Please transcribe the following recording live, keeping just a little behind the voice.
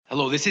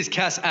Hello, this is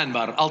Cass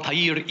Anwar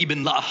Altair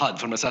Ibn La'ahad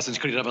from Assassin's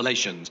Creed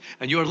Revelations,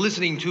 and you are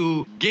listening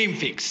to Game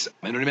Fix.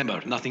 And remember,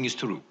 nothing is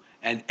true,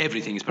 and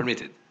everything is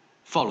permitted.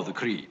 Follow the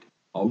creed.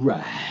 All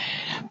right,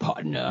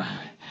 partner.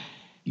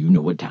 You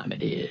know what time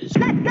it is.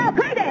 Let's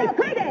go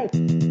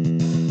crazy!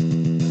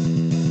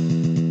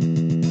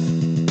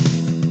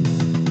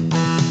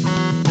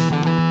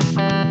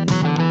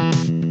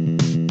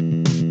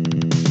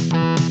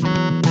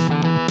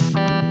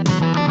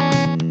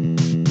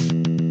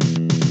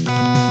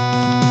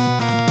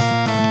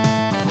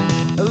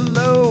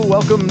 Hello,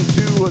 welcome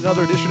to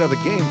another edition of the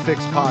Game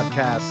Fix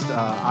podcast.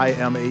 I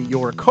am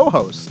your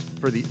co-host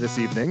for this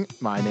evening.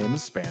 My name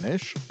is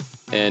Spanish.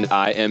 And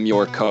I am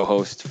your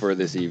co-host for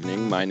this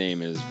evening. My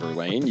name is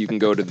Verlaine. You can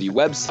go to the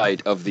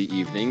website of the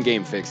evening,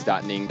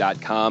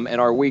 gamefix.ning.com, and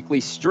our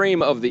weekly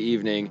stream of the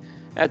evening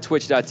at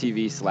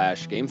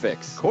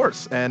twitch.tv/gamefix. Of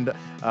course, and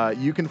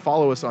you can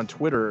follow us on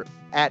Twitter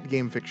at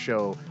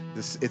GameFixShow.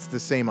 It's the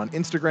same on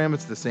Instagram.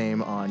 It's the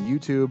same on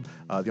YouTube.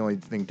 The only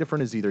thing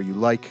different is either you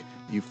like,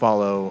 you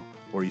follow,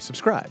 or you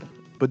subscribe.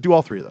 But do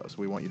all three of those.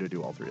 We want you to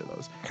do all three of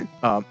those.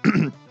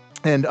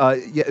 And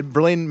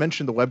Verlaine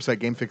mentioned the website,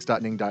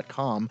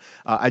 gamefix.ning.com.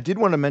 I did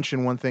want to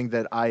mention one thing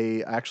that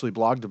I actually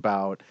blogged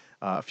about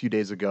a few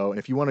days ago. And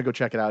if you want to go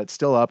check it out, it's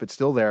still up. It's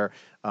still there.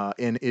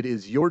 And it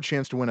is your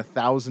chance to win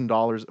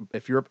 $1,000.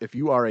 If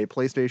you are a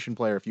PlayStation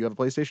player, if you have a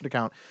PlayStation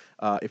account,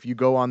 if you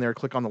go on there,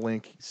 click on the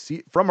link,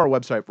 see from our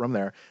website from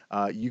there,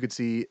 you could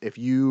see as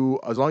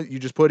long as you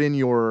just put in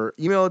your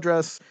email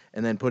address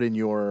and then put in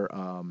your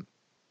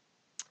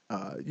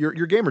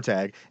gamer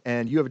tag,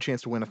 and you have a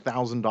chance to win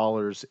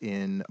 $1,000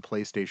 in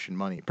PlayStation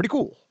money. Pretty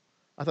cool.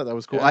 I thought that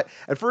was cool. Yeah.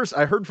 At first,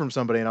 I heard from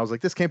somebody, and I was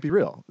like, "This can't be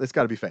real. It's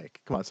got to be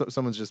fake. Come on,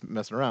 someone's just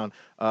messing around."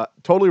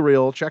 Totally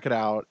real. Check it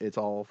out. It's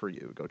all for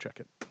you. Go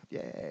check it.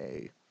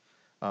 Yay!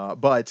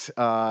 But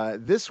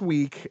this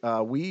week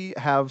we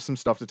have some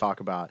stuff to talk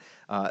about.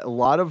 A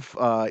lot of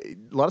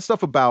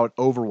stuff about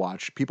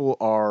Overwatch. People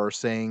are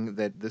saying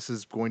that this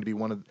is going to be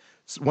one of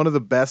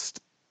the best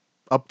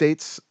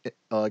updates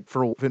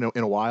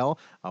in a while.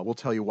 We'll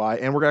tell you why,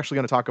 and we're actually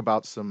going to talk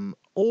about some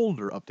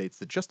older updates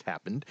that just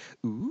happened.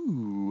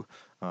 Ooh,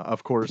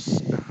 of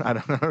course, I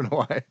don't know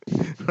why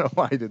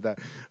I did that.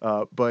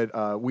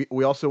 But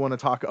we also want to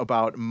talk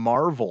about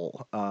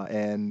Marvel,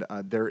 and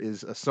there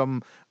is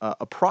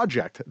a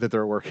project that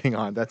they're working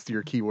on. That's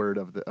your keyword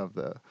of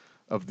the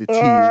tease. Did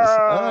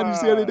you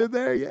see what I did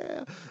there?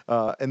 Yeah.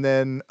 And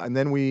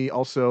then we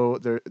also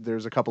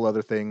there's a couple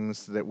other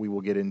things that we will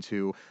get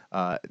into,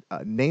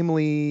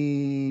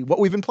 namely what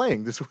we've been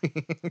playing this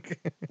week.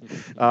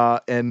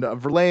 And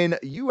Verlaine,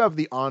 you have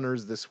the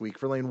honors this week.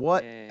 Verlaine,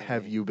 what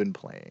have you been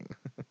playing?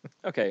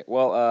 Okay,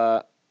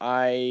 well,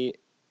 I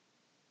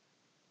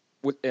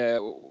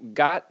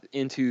got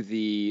into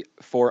the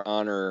For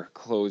Honor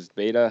closed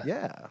beta.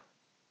 Yeah.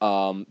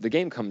 The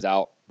game comes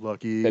out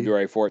Lucky.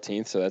 February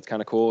 14th, so that's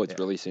kind of cool. It's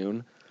really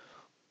soon.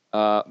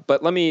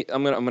 But I'm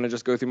gonna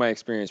just go through my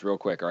experience real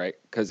quick, all right?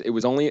 Because it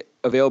was only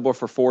available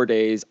for 4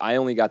 days. I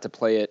only got to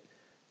play it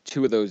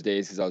 2 of those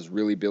days because I was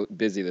really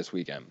busy this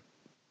weekend.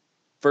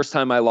 First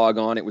time I log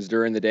on, it was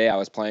during the day. I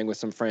was playing with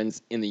some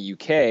friends in the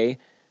UK,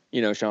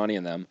 Shawnee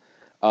and them.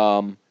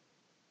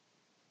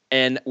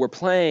 And we're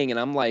playing, and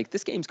I'm like,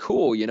 this game's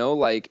cool,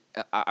 like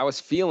I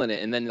was feeling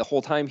it. And then the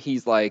whole time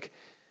he's like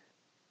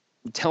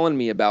telling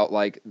me about,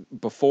 like,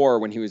 before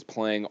when he was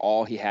playing,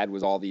 all he had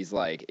was all these,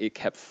 like, it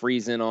kept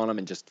freezing on him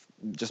and just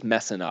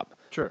messing up.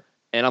 Sure.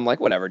 And I'm like,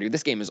 whatever, dude,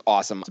 this game is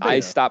awesome.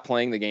 I stopped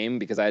playing the game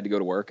because I had to go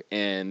to work,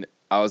 and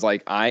I was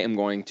like, I am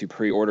going to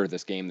pre-order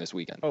this game this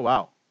weekend. Oh,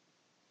 wow.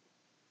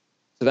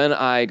 So then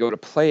I go to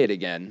play it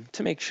again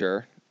to make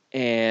sure,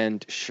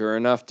 and sure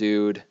enough,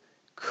 dude,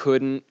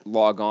 couldn't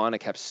log on. I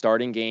kept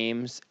starting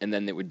games, and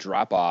then it would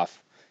drop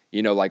off.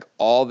 Like,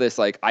 all this,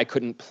 like, I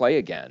couldn't play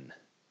again.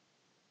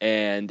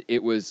 And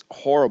it was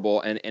horrible,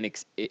 and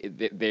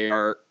they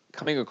are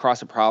coming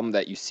across a problem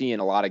that you see in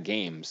a lot of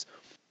games,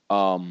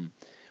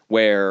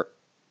 where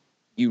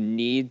you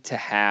need to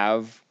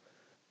have,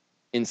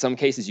 in some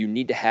cases, you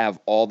need to have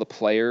all the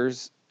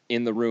players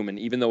in the room, and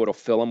even though it'll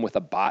fill them with a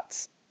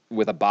bot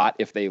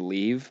if they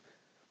leave,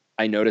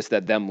 I noticed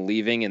that them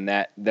leaving and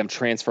that them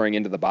transferring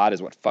into the bot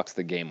is what fucks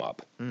the game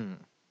up.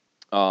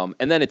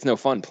 And then it's no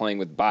fun playing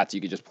with bots. You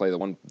could just play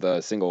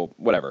the single,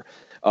 whatever.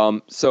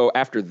 So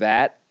after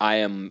that, I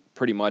am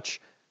pretty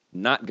much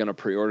not going to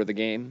pre-order the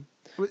game.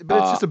 But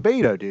it's just a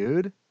beta,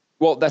 dude.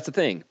 Well, that's the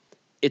thing.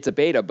 It's a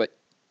beta, but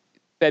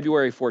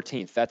February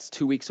 14th, that's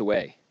 2 weeks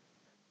away.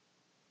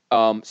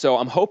 So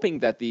I'm hoping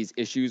that these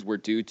issues were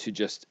due to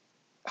just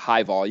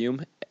high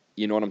volume.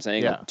 You know what I'm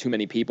saying? Yeah. Like, too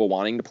many people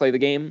wanting to play the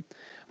game.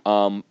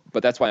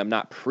 But that's why I'm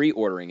not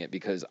pre-ordering it,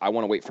 because I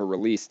want to wait for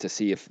release to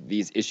see if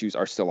these issues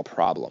are still a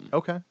problem.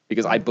 Okay.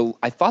 Because I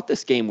thought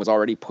this game was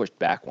already pushed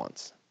back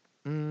once.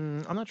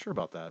 I'm not sure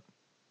about that.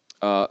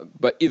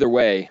 But either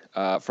way,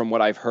 from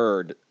what I've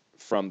heard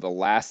from the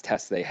last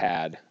test they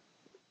had,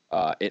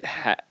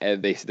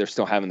 they're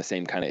still having the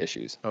same kind of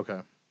issues. Okay.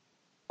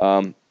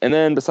 And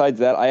then besides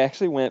that, I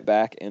actually went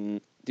back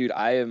and dude,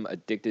 I am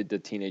addicted to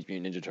Teenage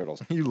Mutant Ninja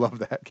Turtles. You love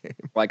that game.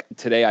 Like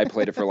today, I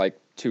played it for like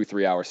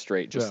 2-3 hours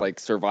straight, just Yeah. like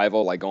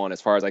survival, like going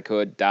as far as I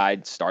could,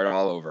 died, started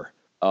all over.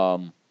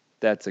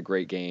 That's a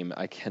great game.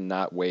 I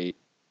cannot wait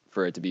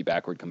for it to be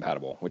backward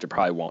compatible, which it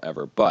probably won't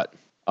ever. But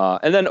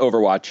and then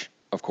Overwatch,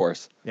 of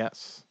course.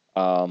 Yes.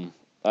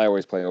 I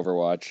always play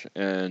Overwatch,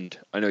 and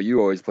I know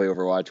you always play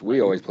Overwatch.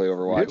 We always play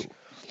Overwatch.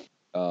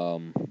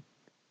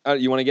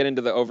 You want to get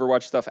into the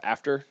Overwatch stuff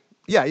after?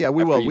 Yeah,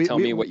 we After will. you tell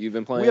me what you've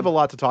been playing? We have a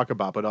lot to talk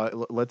about,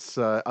 but let's.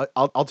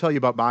 I'll tell you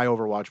about my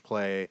Overwatch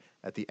play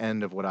at the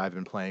end of what I've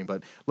been playing.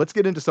 But let's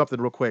get into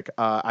something real quick.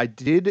 I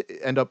did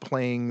end up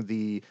playing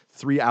the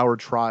 3-hour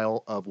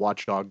trial of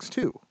Watch Dogs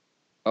 2.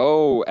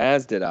 Oh,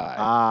 as did I.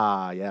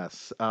 Ah,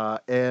 yes.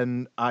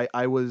 And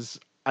I was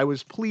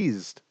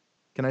pleased.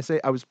 Can I say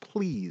I was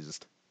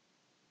pleased?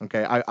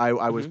 Okay, I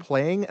was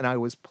playing and I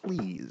was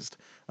pleased.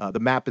 The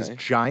map is Okay.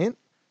 giant.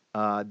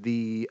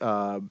 The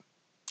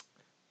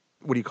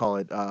what do you call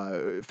it?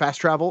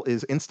 Fast travel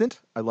is instant.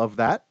 I love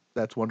that.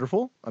 That's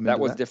wonderful. I'm That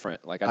into was that.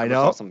 different. Like I I never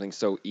saw know. something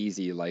so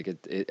easy. Like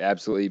it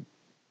absolutely.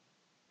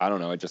 I don't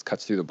know. It just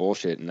cuts through the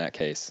bullshit in that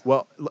case.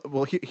 Well,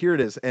 here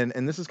it is, and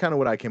this is kind of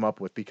what I came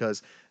up with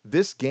because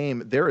this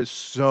game there is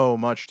so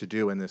much to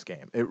do in this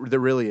game. There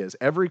really is.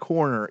 Every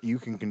corner you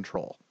can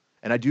control,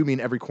 and I do mean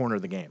every corner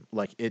of the game.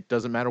 Like it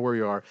doesn't matter where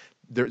you are.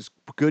 There's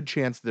good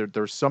chance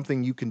there's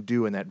something you can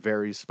do in that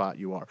very spot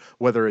you are.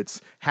 Whether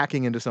it's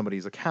hacking into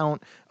somebody's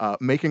account,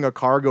 making a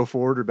car go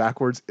forward or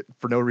backwards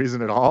for no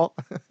reason at all.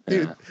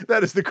 Dude, Yeah.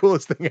 that is the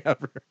coolest thing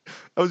ever.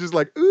 I was just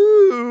like,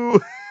 ooh,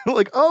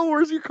 like, oh,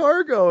 where's your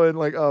car going?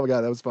 Like, oh my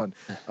god, that was fun.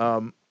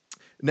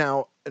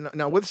 Now,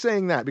 with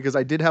saying that, because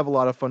I did have a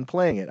lot of fun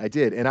playing it, I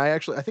did, and I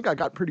think I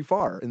got pretty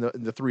far in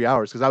the 3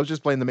 hours because I was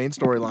just playing the main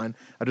storyline.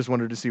 I just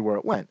wanted to see where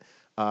it went.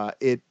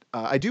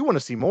 I do want to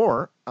see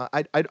more.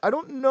 I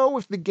don't know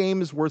if the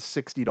game is worth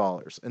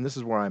 $60, and this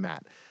is where I'm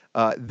at.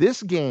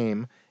 This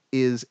game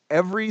is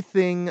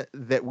everything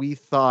that we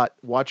thought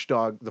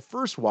the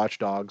first Watch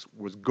Dogs,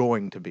 was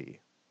going to be,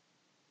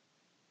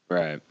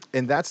 Right.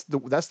 and that's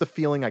the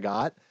feeling I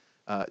got.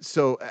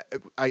 So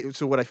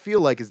what I feel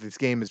like is this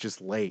game is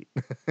just late.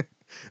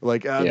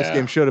 Like this Yeah.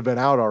 game should have been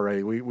out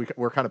already.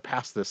 We're kind of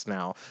past this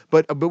now.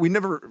 But we've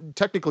never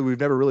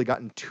really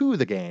gotten to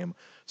the game.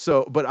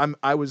 So, but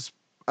I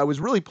was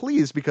really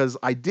pleased because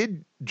I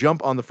did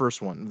jump on the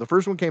first one. The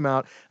first one came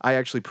out. I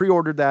actually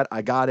pre-ordered that.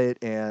 I got it,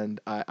 and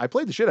I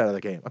played the shit out of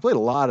the game. I played a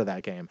lot of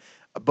that game,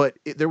 but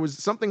there was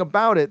something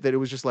about it that it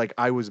was just like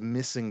I was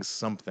missing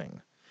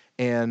something.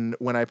 And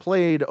when I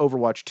played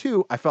Overwatch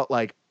 2, I felt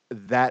like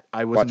that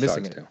I was Watch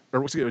missing Dogs it. 2. Or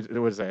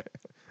what is that?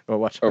 Oh,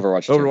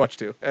 Overwatch 2. Overwatch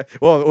 2.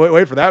 Well,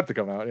 wait for that to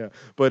come out. Yeah,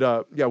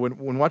 but yeah,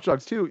 when Watch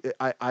Dogs 2,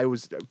 I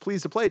was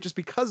pleased to play it just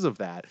because of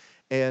that.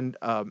 And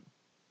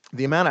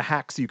the amount of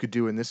hacks you could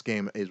do in this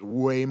game is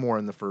way more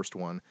in the first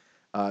one.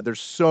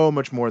 There's so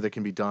much more that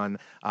can be done.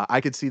 I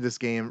could see this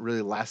game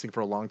really lasting for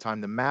a long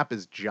time. The map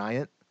is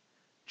giant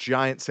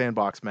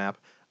sandbox map,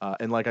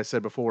 and like I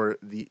said before,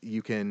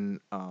 you could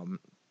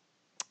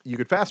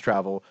fast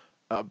travel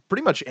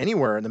pretty much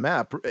anywhere in the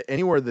map,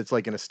 anywhere that's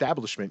like an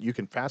establishment, you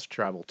can fast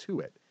travel to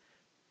it.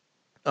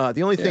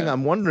 The only thing Yeah.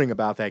 I'm wondering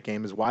about that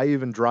game is why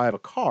even drive a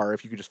car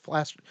if you could just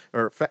fast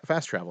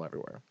travel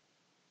everywhere.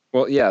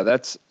 Well, yeah.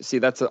 That's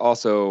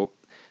also.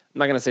 I'm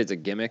not gonna say it's a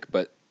gimmick,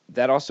 but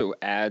that also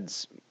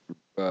adds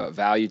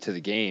value to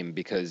the game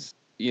because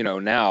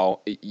now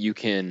you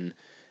can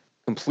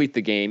complete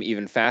the game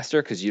even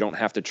faster because you don't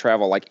have to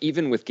travel. Like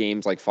even with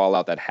games like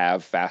Fallout that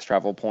have fast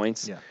travel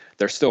points, Yeah.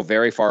 they're still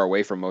very far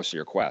away from most of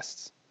your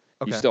quests.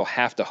 You Okay. still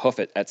have to hoof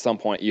it at some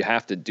point. You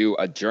have to do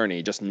a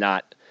journey, just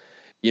not.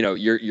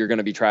 You're going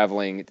to be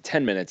traveling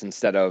 10 minutes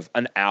instead of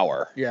an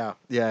hour. Yeah.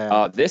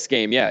 Yeah. This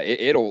game, yeah,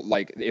 it'll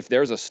like if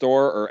there's a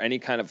store or any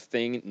kind of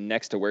thing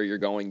next to where you're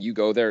going, you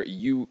go there.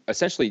 You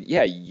essentially,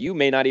 yeah, you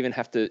may not even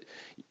have to.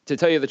 To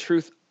tell you the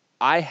truth,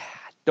 I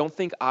don't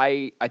think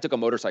I took a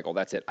motorcycle.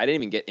 That's it. I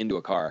didn't even get into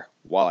a car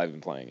while I've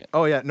been playing it.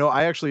 Oh yeah, no,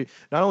 I actually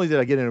not only did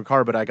I get in a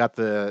car, but I got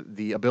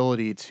the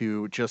ability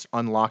to just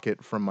unlock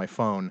it from my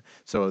phone,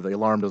 so the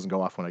alarm doesn't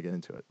go off when I get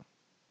into it.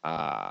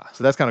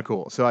 So that's kind of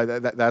cool. So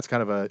that's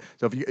kind of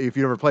so if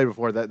you never played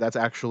before, that's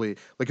actually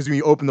like because when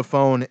you open the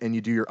phone and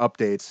you do your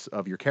updates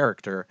of your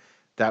character,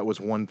 that was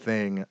one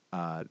thing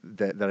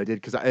that I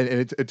did because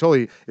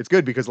it's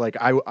good because like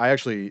I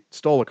actually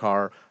stole a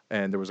car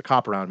and there was a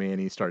cop around me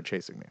and he started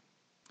chasing me.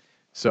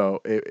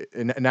 So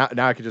and now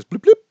I can just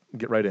bloop, bloop,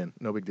 get right in,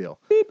 no big deal.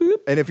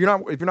 And if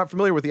you're not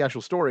familiar with the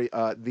actual story,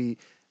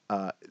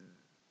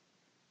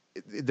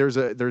 there's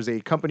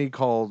a company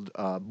called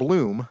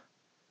Bloom,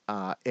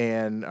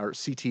 and or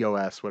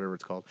CTOS, whatever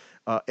it's called,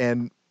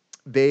 and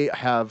they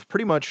have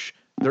pretty much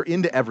they're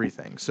into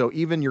everything. So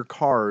even your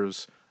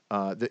cars,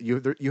 that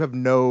you have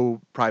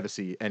no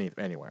privacy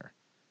anywhere.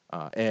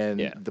 And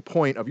Yeah. the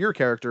point of your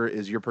character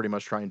is you're pretty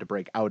much trying to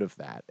break out of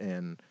that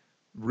and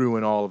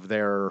ruin all of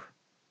their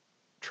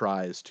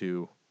tries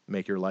to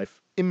make your life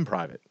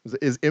imprivate.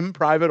 Is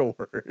imprivate a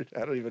word?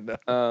 I don't even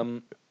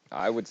know.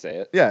 I would say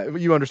it. Yeah,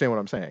 you understand what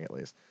I'm saying at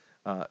least.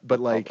 But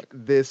like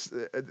Republic. this,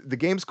 the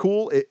game's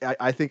cool.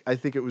 I think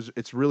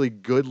it's really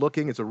good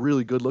looking. It's a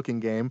really good looking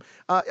game.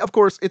 Of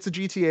course, it's a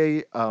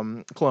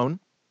GTA clone.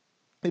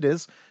 It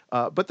is,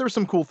 but there's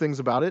some cool things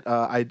about it.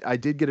 I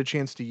did get a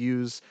chance to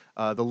use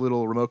the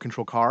little remote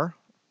control car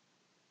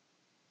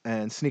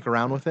and sneak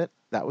around with it.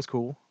 That was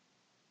cool.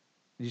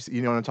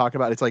 You know what I'm talking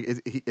about? It's like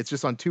it's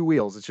just on two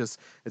wheels.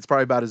 It's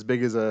probably about as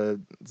big as a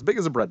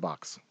bread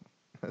box.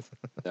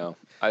 No,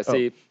 I Oh,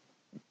 see.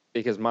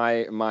 Because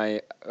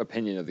my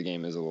opinion of the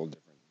game is a little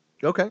different.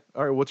 okay.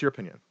 All right. What's your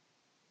opinion?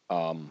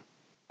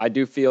 I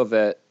do feel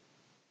that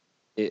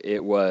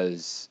it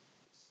was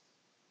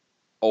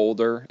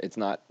older. It's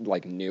not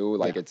like new.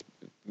 Like Yeah.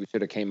 we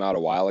should have came out a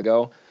while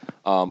ago.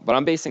 But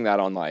I'm basing that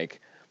on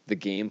like the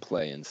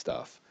gameplay and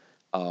stuff.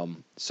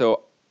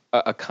 So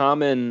a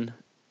common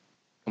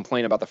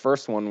complaint about the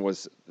first one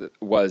was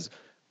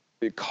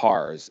the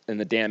cars and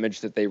the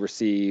damage that they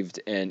received,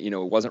 and it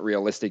wasn't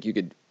realistic. You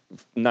could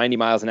 90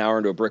 miles an hour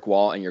into a brick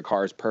wall and your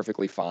car is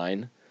perfectly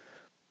fine.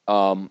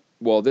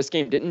 Well, this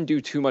game didn't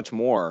do too much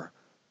more.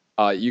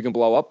 You can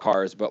blow up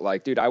cars, but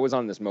like, dude, I was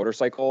on this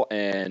motorcycle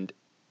and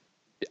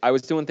I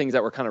was doing things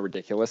that were kind of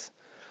ridiculous.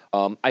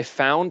 I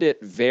found it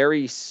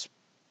very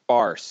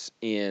sparse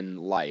in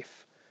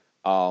life.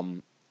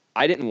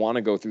 I didn't want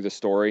to go through the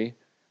story.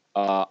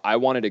 I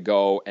wanted to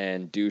go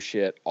and do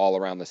shit all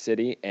around the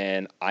city,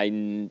 and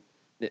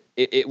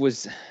it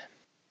was.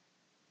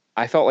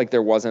 I felt like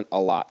there wasn't a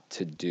lot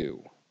to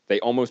do. They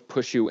almost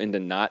push you into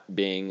not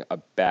being a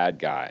bad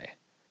guy,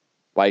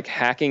 like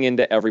hacking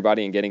into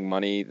everybody and getting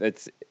money.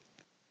 That's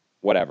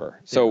whatever.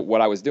 So Yeah. what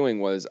I was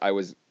doing was I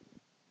was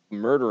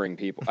murdering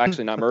people.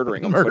 Actually, not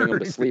murdering them, putting them to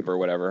Murdering sleep or people.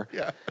 whatever.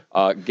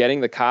 Yeah.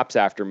 Getting the cops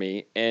after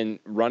me and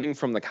running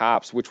from the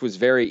cops, which was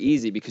very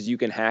easy because you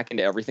can hack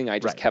into everything. I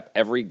just Right. kept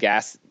every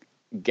gas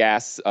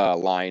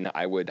line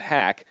I would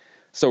hack.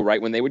 So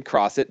right when they would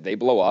cross it, they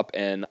blow up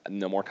and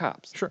no more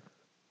cops. Sure.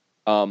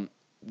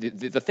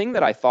 The thing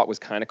that I thought was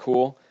kind of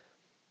cool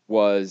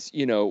was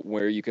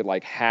where you could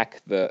like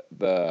hack the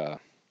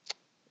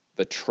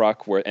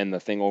truck where and the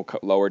thing will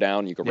lower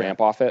down. You could Yeah.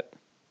 ramp off it.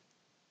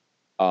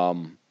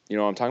 You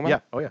know what I'm talking Yeah.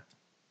 about? Oh yeah.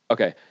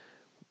 Okay.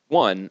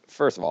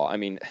 First of all, I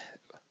mean,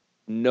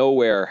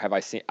 nowhere have I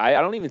seen. I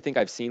don't even think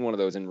I've seen one of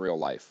those in real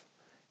life.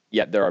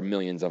 Yet there are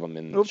millions of them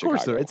in Of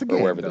course there. Chicago It's a or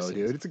game, wherever though, this dude.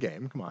 is. It's a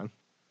game. Come on.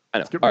 I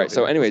know. Let's get All real, right.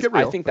 So, dude. Let's anyways, get I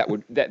real.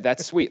 think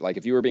that's sweet. Like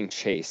if you were being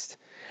chased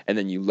and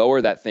then you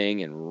lower that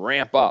thing and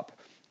ramp up.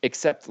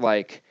 Except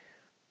like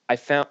I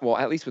found, well,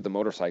 at least with the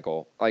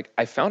motorcycle, like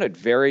I found it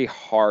very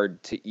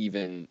hard to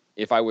even,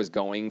 if I was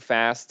going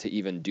fast, to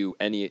even do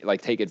any,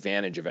 like take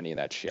advantage of any of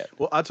that shit.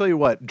 Well, I'll tell you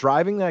what.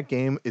 Driving that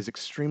game is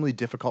extremely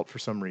difficult for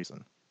some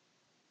reason.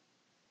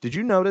 Did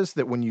you notice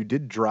that when you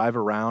did drive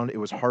around, it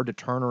was hard to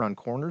turn around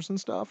corners and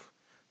stuff?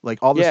 Like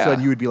all of a sudden,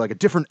 Yeah. you would be like a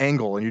different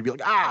angle, and you'd be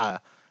like, ah,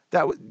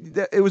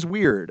 it was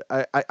weird.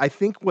 I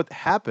think what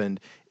happened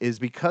is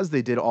because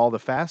they did all the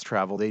fast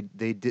travel, they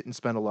didn't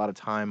spend a lot of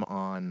time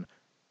on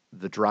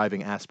the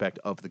driving aspect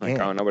of the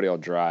Like, oh, game. nobody will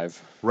drive.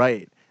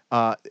 Right.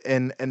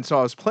 And so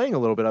I was playing a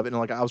little bit of it, and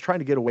like I was trying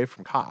to get away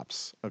from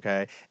cops,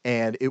 okay?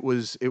 And it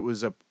was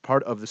a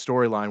part of the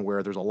storyline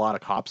where there's a lot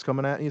of cops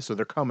coming at you, so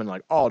they're coming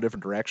like all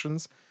different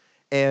directions.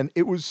 And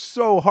it was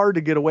so hard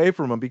to get away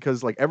from them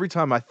because like every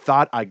time I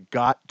thought I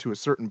got to a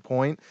certain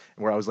point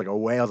where I was like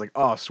away, I was like,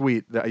 oh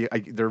sweet,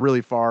 they're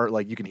really far.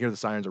 Like you can hear the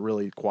sirens are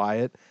really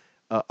quiet.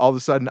 All of a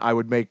sudden,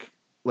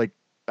 like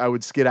I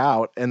would skid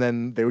out, and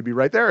then they would be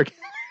right there again.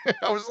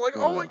 I was like,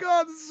 oh my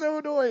god, this is so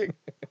annoying.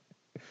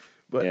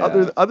 But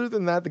Yeah. other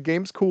than that, the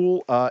game's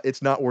cool.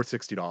 It's not worth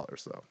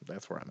 $60 though.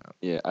 That's where I'm at.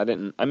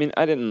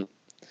 Yeah.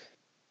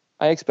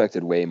 I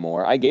expected way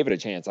more. I gave it a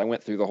chance. I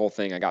went through the whole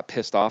thing. I got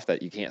pissed off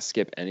that you can't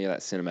skip any of that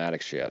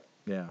cinematic shit.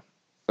 Yeah.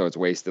 So it's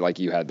wasted, like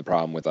you had the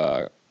problem with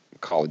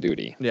Call of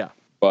Duty. Yeah.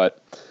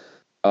 But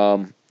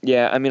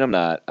yeah, I mean,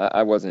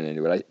 I wasn't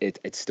into it.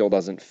 It still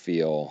doesn't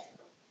feel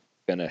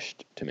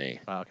finished to me.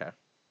 Okay.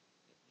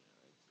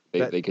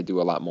 They could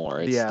do a lot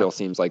more. It Yeah. still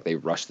seems like they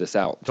rushed this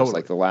out, just Totally.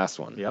 like the last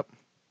one. Yep.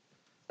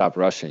 Stop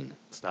rushing.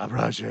 Stop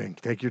rushing.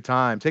 Take your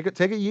time. Take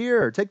a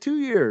year. Take 2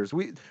 years.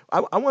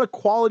 I want a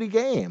quality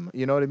game.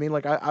 You know what I mean?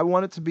 Like I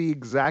want it to be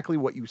exactly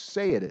what you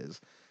say it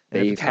is.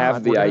 And if They it's have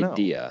not, the we're gonna know.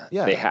 idea.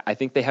 Yeah. I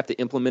think they have to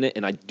implement it,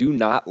 and I do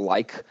not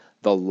like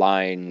the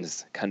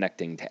lines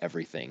connecting to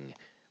everything.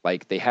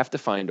 Like they have to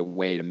find a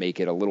way to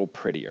make it a little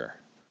prettier.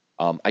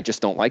 I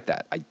just don't like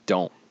that. I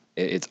don't.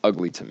 It's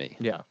ugly to me.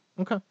 Yeah.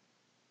 Okay.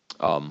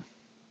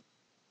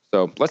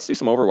 So let's do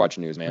some Overwatch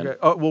news, man. Okay.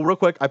 Oh, well, real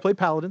quick, I played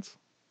Paladins.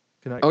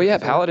 Can I? Oh yeah, can I say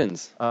that?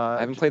 Paladins. I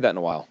haven't played that in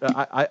a while.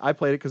 I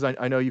played it because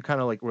I know you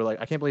kind of like were like,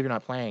 I can't believe you're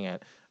not playing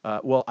it.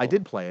 Well, I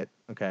did play it,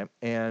 okay,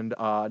 and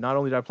not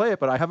only did I play it,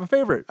 but I have a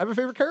favorite. I have a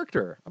favorite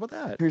character. How about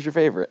that? Who's your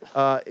favorite?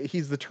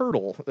 He's the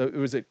turtle.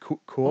 Was it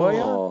Koya?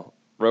 Oh,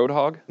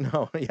 Roadhog.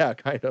 No, yeah,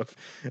 kind of.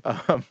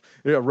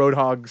 Yeah,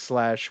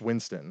 Roadhog /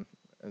 Winston.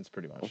 That's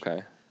pretty much.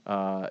 Okay.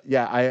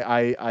 Yeah,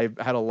 I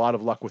had a lot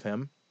of luck with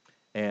him,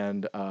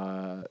 and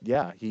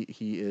yeah, he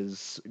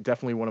is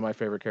definitely one of my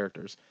favorite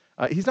characters.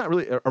 He's not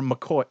really or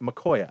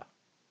Makoya.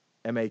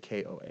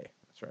 Makoa.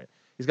 That's right.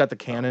 He's got the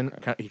cannon.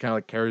 okay. He kind of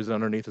like carries it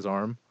underneath his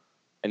arm.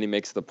 And he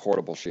makes the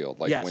portable shield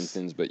like Yes.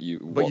 Winston's, but you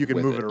But you can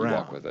with move it You around.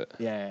 walk with it.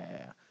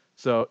 Yeah.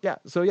 So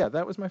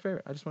that was my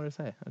favorite. I just wanted to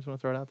say. I just want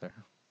to throw it out there.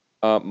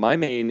 My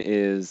main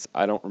is,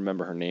 I don't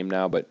remember her name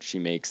now, but she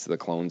makes the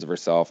clones of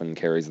herself and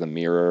carries the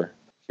mirror.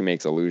 She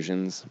makes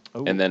illusions.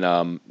 Oh. And then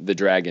the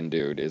dragon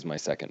dude is my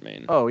second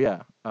main. Oh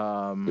yeah.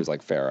 Who's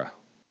like Farah.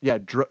 Yeah,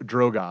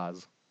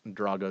 Dragos.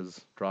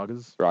 Dragos.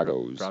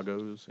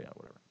 Yeah,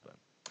 whatever. But,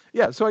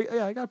 yeah, so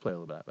I gotta play a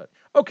little bit of it.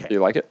 Okay. Do you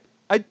like it?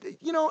 I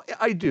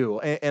do,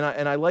 and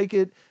I like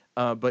it,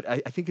 but I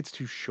think it's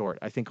too short.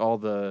 I think all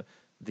the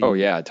Oh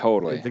yeah,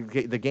 totally.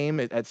 the game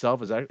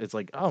itself it's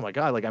like, oh my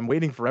god, like I'm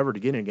waiting forever to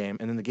get in a game,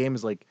 and then the game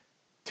is like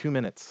 2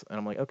 minutes, and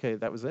I'm like, okay,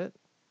 that was it.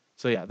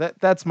 So yeah,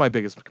 that's my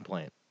biggest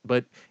complaint.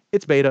 But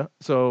it's beta,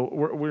 so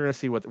we're gonna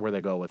see where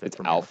they go with it. It's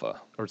from here. alpha.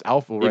 Or it's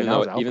alpha right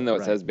now. Even though it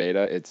right. says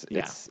beta, it's Yeah.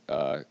 it's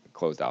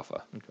closed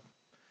alpha. Okay.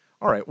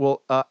 All right.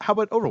 Well, how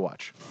about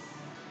Overwatch?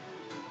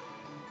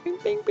 Bing,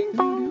 bing, bing,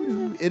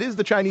 bong. It is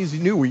the Chinese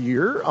New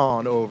Year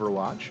on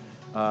Overwatch.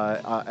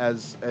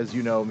 As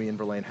you know, me and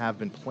Verlaine have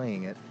been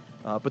playing it,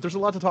 but there's a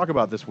lot to talk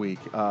about this week.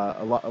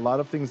 A lot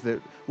of things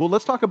that. Well,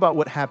 let's talk about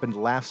what happened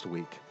last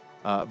week.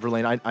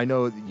 Verlaine, I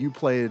know that you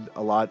played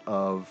a lot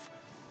of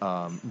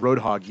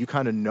Roadhog. You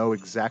kind of know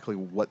exactly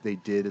what they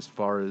did as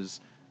far as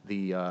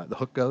the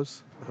hook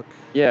goes. The hook.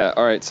 Yeah.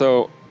 All right.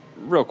 So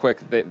real quick,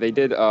 they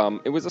did.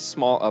 It was a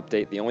small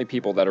update. The only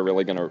people that are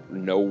really gonna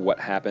know what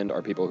happened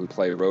are people who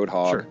play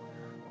Roadhog. Sure.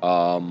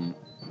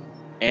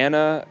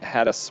 Anna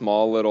had a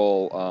small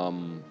little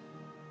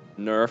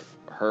nerf.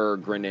 Her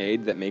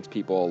grenade that makes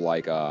people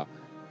like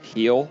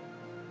heal.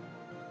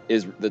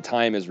 The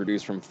time is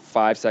reduced from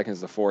 5 seconds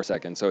to 4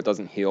 seconds, so it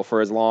doesn't heal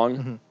for as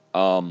long.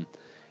 Mm-hmm.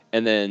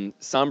 And then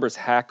Sombra's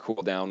hack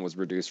cooldown was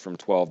reduced from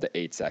 12 to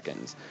 8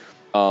 seconds.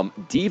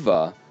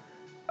 D.Va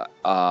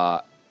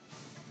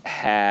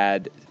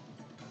had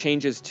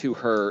changes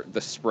to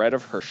the spread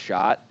of her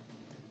shot,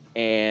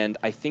 and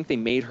I think they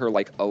made her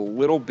like a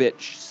little bit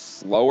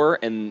slower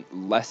and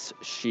less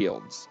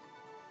shields.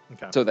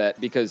 Okay. So that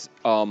because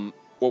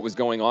what was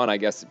going on, I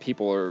guess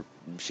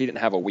she didn't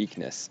have a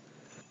weakness,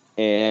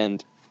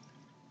 and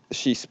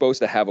she's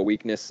supposed to have a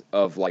weakness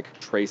of like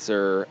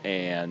Tracer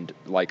and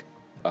like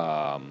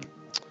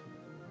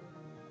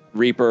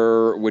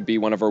Reaper would be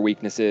one of her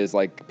weaknesses,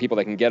 like people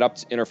that can get up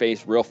to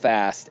interface real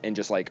fast and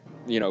just like,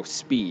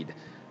 speed.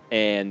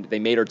 And they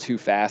made her too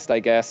fast, I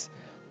guess.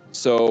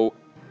 So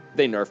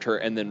they nerfed her.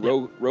 And then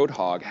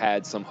Roadhog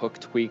had some hook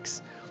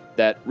tweaks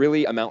that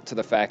really amount to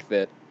the fact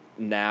that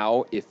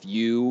now if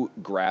you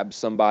grab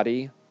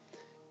somebody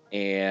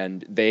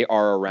and they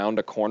are around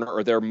a corner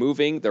or they're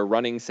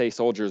running, say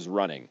Soldier's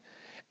running,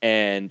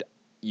 and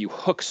you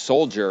hook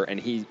Soldier and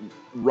he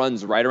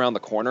runs right around the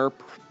corner,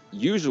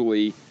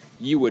 usually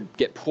you would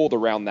get pulled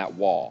around that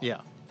wall.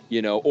 Yeah.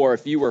 Or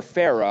if you were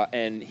Farah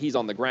and he's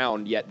on the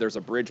ground, yet there's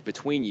a bridge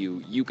between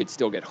you, you could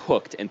still get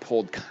hooked and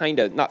pulled kind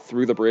of, not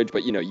through the bridge,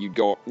 but, you'd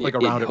go... Like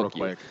around it real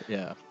quick,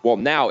 yeah. Well,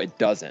 now it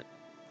doesn't.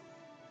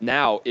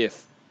 Now,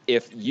 if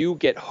you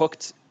get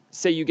hooked,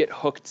 say you get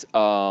hooked,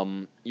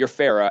 you're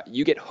Farah,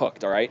 you get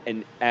hooked, all right?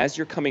 And as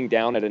you're coming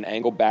down at an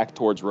angle back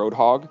towards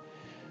Roadhog,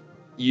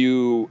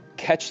 you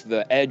catch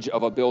the edge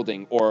of a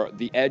building or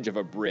the edge of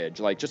a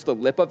bridge, like just the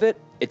lip of it,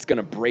 it's going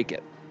to break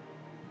it.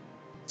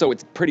 So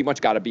it's pretty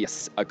much got to be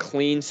a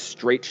clean,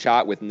 straight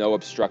shot with no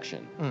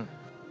obstruction.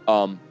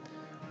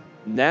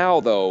 Now,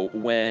 though,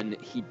 when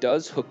he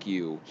does hook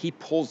you, he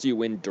pulls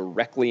you in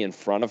directly in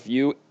front of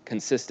you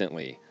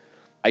consistently.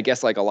 I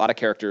guess like a lot of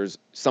characters,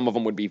 some of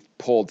them would be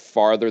pulled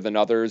farther than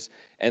others.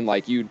 And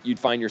like you'd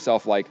find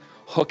yourself like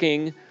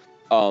hooking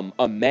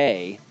a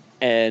Mei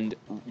and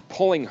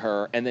pulling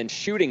her and then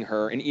shooting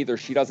her, and either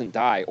she doesn't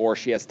die or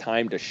she has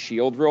time to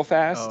shield real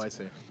fast. Oh, I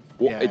see.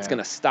 Well, it's going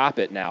to stop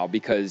it now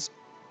because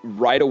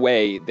right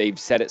away they've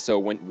set it so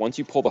once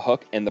you pull the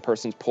hook and the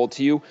person's pulled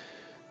to you,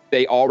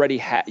 you already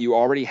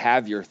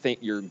have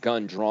your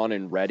gun drawn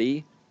and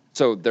ready.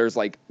 So there's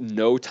like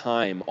no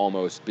time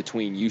almost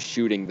between you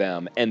shooting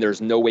them, and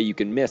there's no way you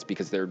can miss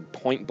because they're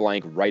point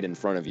blank right in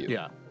front of you.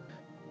 Yeah.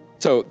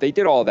 So they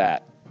did all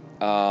that.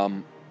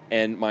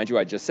 And mind you,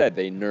 I just said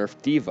they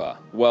nerfed D.Va.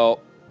 Well,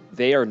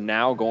 they are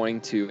now going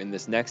to, in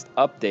this next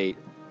update,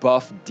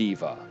 buff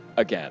D.Va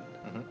again.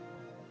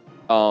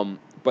 Mm-hmm.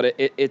 But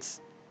it's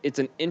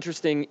an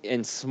interesting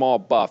and small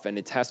buff, and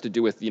it has to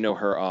do with,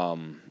 her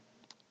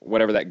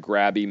whatever that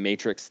grabby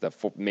matrix,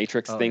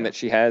 thing that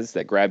she has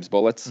that grabs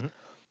bullets.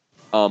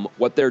 Mm-hmm.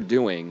 What they're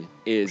doing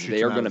is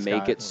they are going to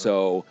make it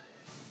so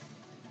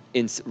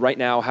right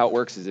now how it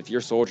works is if you're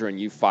a Soldier and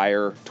you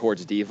fire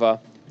towards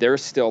D.Va,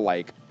 there's still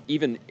like,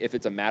 even if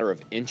it's a matter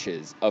of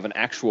inches of an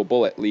actual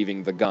bullet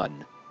leaving the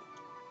gun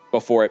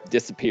before it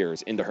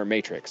disappears into her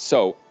matrix.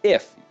 So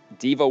if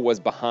D.Va was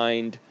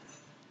behind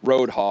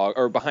Roadhog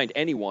or behind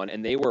anyone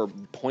and they were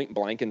point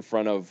blank in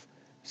front of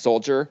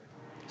Soldier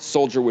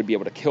would be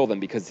able to kill them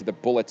because the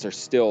bullets are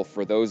still,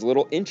 for those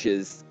little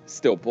inches,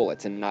 still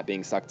bullets and not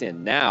being sucked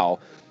in. Now,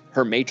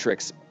 her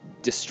matrix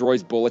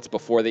destroys bullets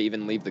before they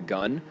even leave the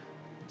gun,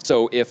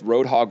 So if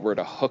Roadhog were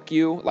to hook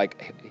you,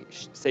 like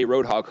say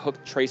Roadhog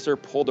hooked Tracer,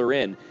 pulled her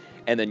in,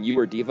 and then you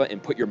were D.Va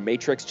and put your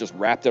Matrix, just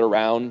wrapped it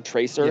around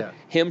Tracer, Yeah.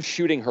 him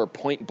shooting her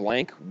point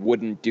blank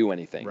wouldn't do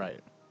anything. Right.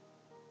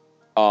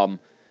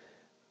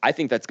 I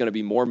think that's going to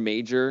be more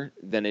major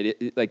than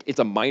like it's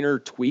a minor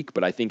tweak,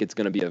 but I think it's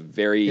going to be a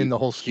very In the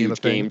whole scheme huge of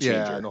things. game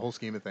changer. Yeah, in the whole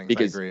scheme of things,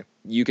 Because I agree.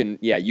 you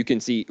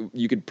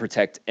can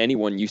protect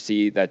anyone you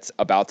see that's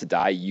about to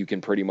die. You can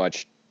pretty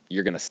much,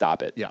 you're going to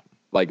stop it. Yeah.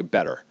 Like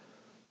better.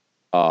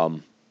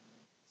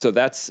 So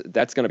that's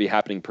going to be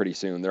happening pretty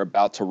soon. They're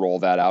about to roll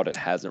that out. It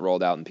hasn't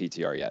rolled out in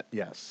PTR yet.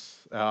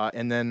 Yes.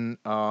 And then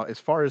as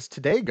far as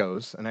today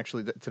goes, and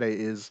actually today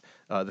is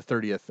the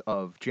 30th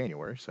of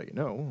January, so you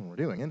know when we're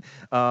doing it.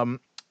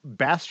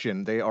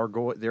 Bastion,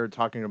 they're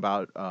talking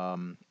about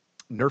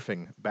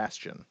nerfing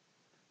Bastion.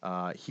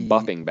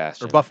 Buffing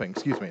Bastion. Or buffing,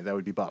 excuse me. That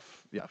would be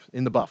buff. Yeah,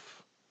 in the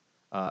buff.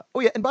 Oh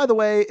yeah, and by the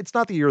way, it's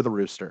not the year of the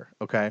rooster,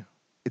 okay?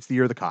 It's the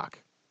year of the cock.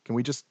 Can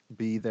we just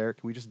be there?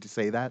 Can we just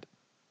say that?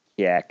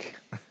 Yak.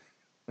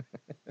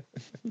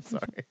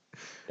 Sorry.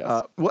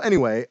 Yes. Well,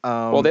 anyway.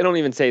 Well, they don't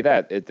even say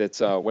that. It's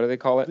what do they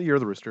call it? The year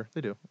of the rooster.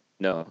 They do.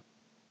 No.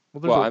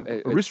 Well,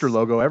 there's a rooster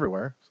logo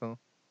everywhere, so.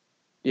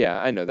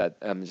 Yeah, I know that.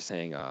 I'm just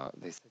saying,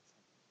 they said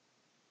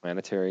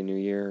planetary new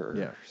year. Or,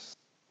 Yeah.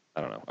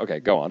 I don't know. Okay,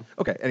 go on.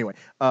 Okay. Anyway,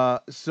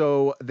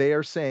 so they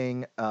are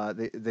saying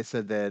they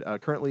said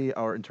that currently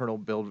our internal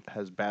build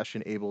has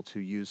Bastion able to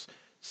use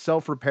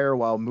self-repair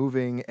while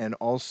moving and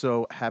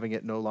also having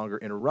it no longer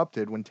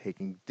interrupted when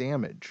taking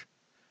damage.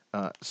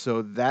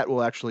 So that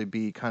will actually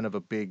be kind of a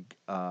big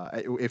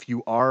if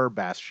you are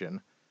Bastion,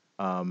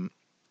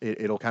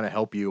 it'll kind of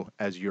help you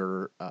as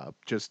you're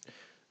just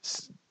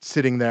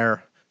sitting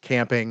there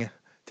camping,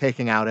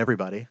 taking out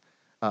everybody.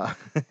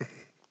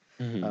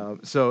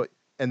 So.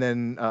 And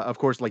then, of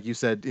course, like you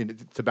said,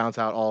 to bounce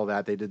out all of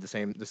that, they did the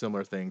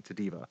similar thing to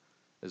D.Va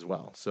as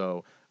well.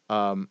 So,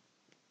 and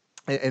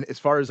as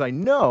far as I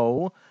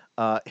know,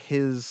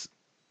 his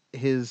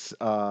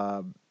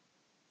when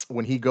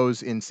he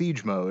goes in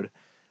siege mode,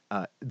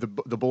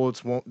 the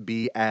bullets won't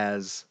be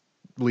as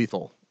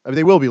lethal. I mean,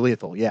 they will be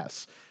lethal,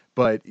 yes,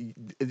 but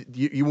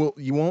you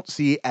won't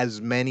see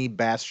as many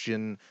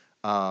Bastion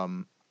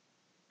play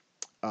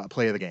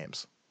of the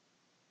games.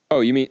 Oh,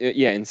 you mean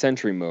in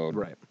Sentry mode,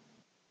 right?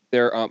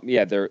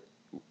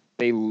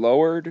 They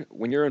lowered,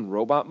 when you're in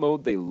robot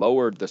mode, they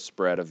lowered the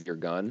spread of your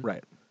gun.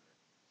 Right.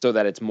 So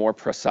that it's more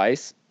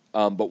precise.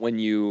 But when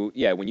you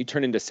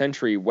turn into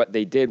Sentry, what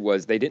they did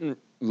was they didn't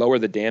lower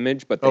the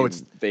damage, but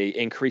they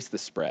increased the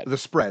spread. The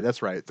spread,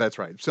 that's right.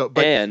 So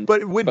but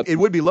it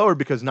would be lowered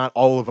because not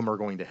all of them are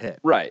going to hit.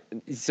 Right.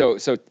 So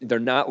they're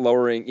not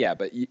lowering,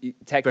 but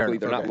technically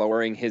they're not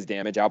lowering his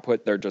damage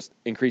output, they're just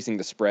increasing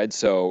the spread.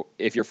 So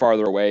if you're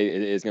farther away,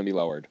 it is going to be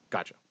lowered.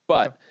 Gotcha.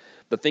 But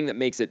the thing that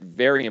makes it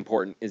very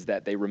important is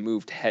that they're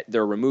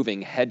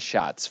removing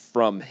headshots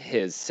from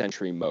his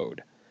Sentry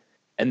mode.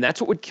 And that's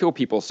what would kill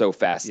people so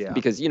fast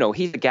because,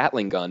 he's a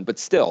Gatling gun, but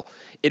still,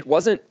 it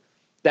wasn't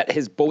that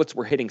his bullets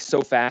were hitting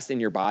so fast in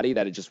your body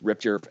that it just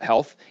ripped your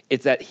health.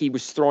 It's that he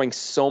was throwing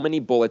so many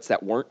bullets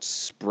that weren't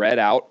spread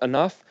out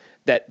enough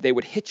that they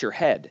would hit your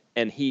head.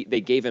 And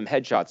they gave him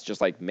headshots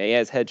just like Mei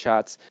has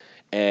hedshots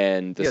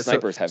and the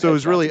snipers have headshots. So it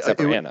was really,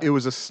 it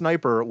was a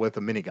sniper with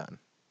a minigun.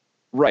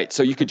 Right,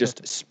 so you could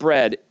just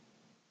spread,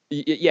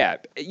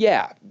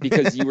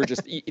 because you were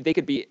just they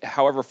could be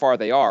however far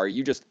they are.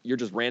 You're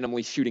just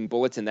randomly shooting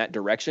bullets in that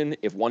direction.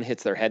 If one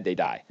hits their head, they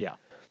die. Yeah,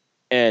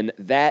 and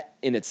that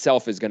in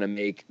itself is going to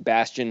make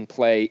Bastion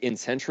play in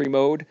Sentry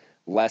mode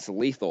less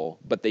lethal.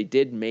 But they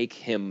did make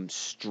him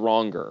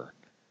stronger.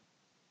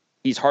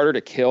 He's harder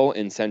to kill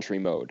in Sentry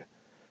mode,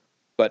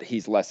 but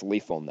he's less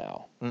lethal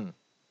now.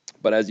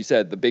 But as you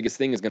said, the biggest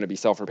thing is going to be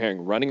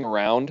self-repairing, running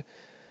around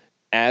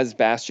as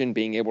Bastion,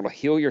 being able to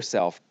heal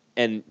yourself,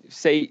 and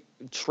say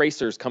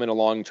Tracer's coming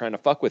along trying to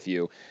fuck with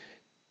you.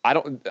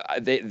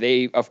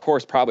 They of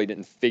course probably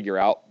didn't figure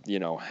out,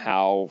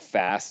 how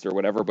fast or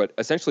whatever, but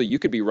essentially you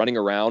could be running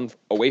around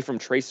away from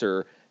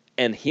Tracer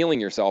and healing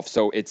yourself.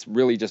 So it's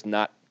really just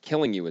not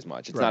killing you as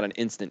much. It's not an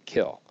instant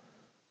kill,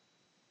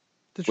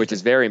 which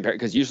is very important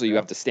because usually you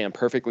have to stand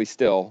perfectly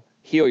still,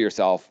 heal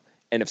yourself.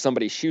 And if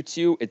somebody shoots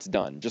you, it's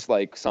done. Just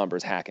like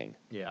Sombra's hacking.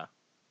 Yeah.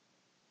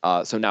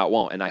 So now it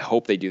won't, and I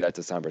hope they do that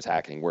to Sombra's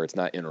hacking, where it's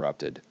not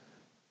interrupted.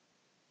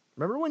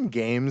 Remember when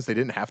games they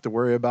didn't have to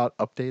worry about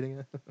updating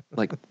it,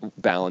 like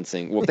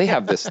balancing? Well, they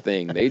have this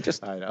thing. They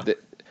just I know.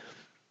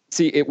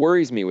 See, it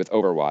worries me with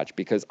Overwatch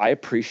because I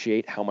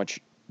appreciate how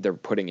much they're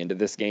putting into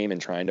this game and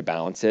trying to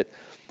balance it,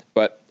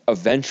 but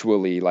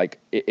eventually, like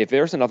if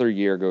there's another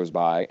year goes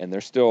by and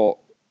they're still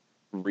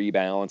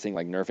rebalancing,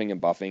 like nerfing and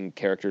buffing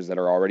characters that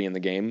are already in the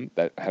game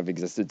that have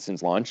existed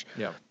since launch,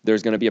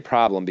 there's going to be a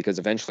problem because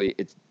eventually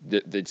it's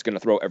going to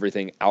throw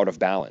everything out of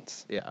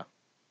balance. Yeah.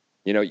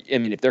 I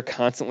mean, if they're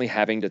constantly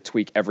having to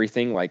tweak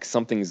everything, like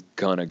something's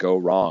going to go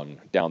wrong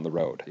down the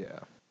road. Yeah.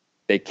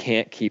 They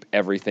can't keep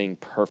everything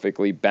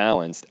perfectly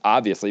balanced,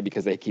 obviously,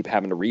 because they keep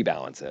having to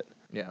rebalance it.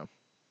 Yeah.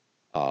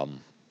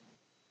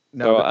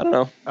 No, So I don't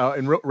know.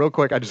 and real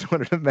quick, I just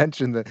wanted to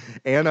mention that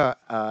Anna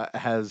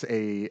has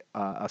a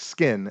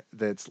skin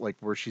that's like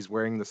where she's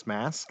wearing this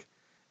mask,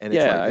 and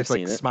Yeah, I've it's like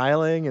seen it.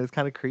 smiling and it's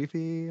kind of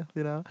creepy,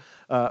 you know.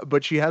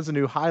 But she has a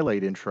new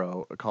highlight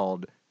intro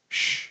called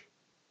 "Shh,"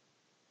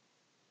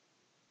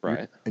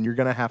 Right. and you're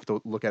gonna have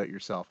to look at it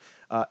yourself.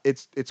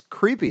 It's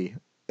creepy.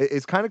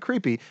 It's kind of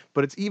creepy,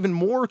 but it's even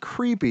more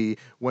creepy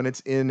when it's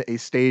in a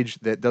stage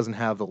that doesn't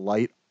have the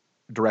light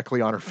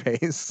directly on her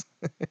face.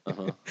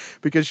 Uh-huh.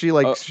 Because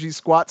Oh, she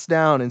squats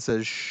down and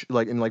says shh,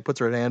 like, and like puts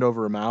her hand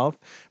over her mouth,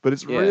 but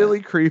it's yeah. really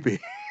creepy.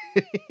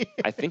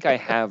 I think I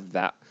have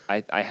that.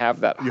 I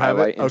have that You have it?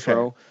 highlight Okay.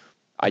 intro.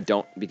 I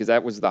don't, because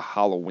that was the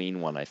Halloween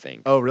one, I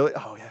think. Oh, really?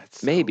 Oh, yeah.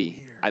 It's so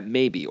Maybe. weird.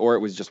 Maybe. Or it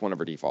was just one of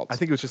her I defaults.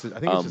 think it's just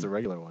a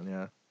regular one.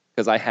 Yeah.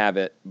 Because I have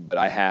it, but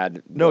I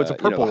had No, it's a the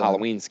purple one.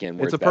 Halloween skin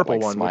where It's a that, purple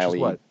like, one, smiley.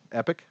 which is what?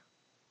 Epic?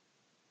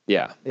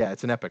 Yeah. Yeah,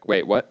 it's an epic one.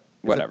 Wait, what?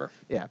 It's Whatever.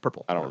 Yeah,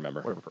 purple. I don't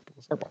remember. Whatever purple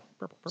is. Purple. Yeah,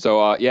 purple.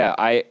 So yeah,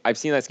 I've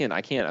seen that skin. I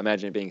can't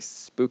imagine it being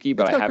spooky,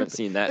 but It's I not haven't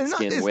creepy. seen that It's not-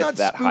 skin it's with not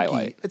that spooky.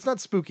 highlight. It's not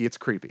spooky. It's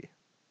creepy.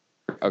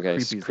 Okay,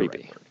 it's Creepy is the right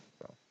creepy. word,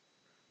 so.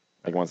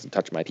 Like wants to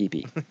touch my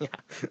pee-pee.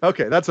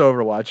 Okay, that's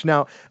Overwatch.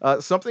 Now,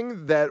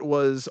 something that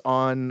was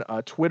on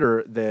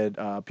Twitter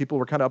that people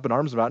were kind of up in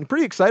arms about and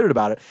pretty excited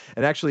about it,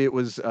 and actually it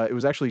was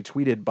actually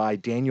tweeted by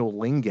Daniel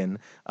Lingen.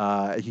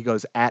 He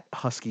goes at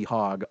Husky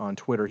Hog on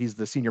Twitter. He's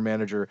the senior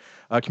manager,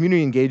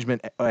 community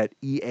engagement at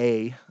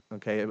EA.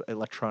 Okay,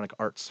 Electronic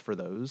Arts for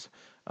those.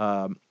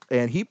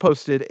 And he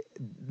posted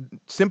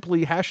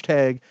simply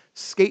hashtag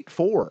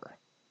Skate4.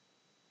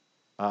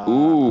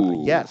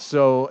 Ooh. Yes,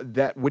 so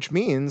which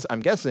means I'm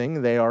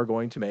guessing they are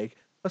going to make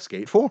a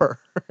Skate 4.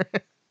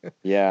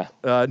 Yeah.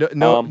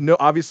 No,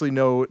 obviously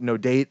no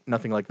date,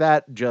 nothing like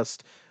that.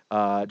 Just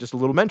a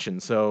little mention.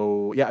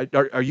 So yeah,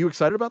 are you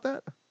excited about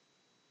that?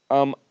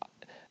 I'm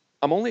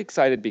only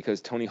excited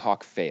because Tony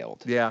Hawk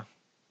failed. Yeah.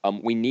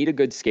 We need a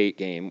good skate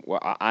game.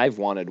 Well, I've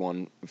wanted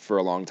one for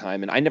a long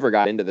time, and I never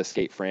got into the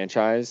skate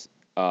franchise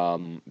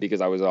because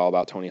I was all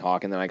about Tony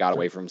Hawk, and then I got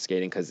away from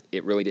skating because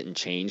it really didn't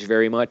change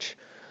very much.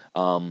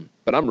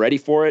 But I'm ready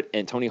for it,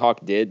 and Tony Hawk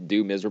did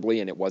do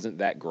miserably, and it wasn't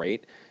that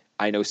great.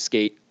 I know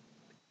Skate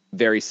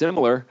very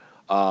similar,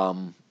 but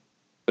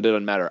it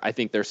doesn't matter. I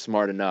think they're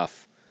smart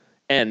enough,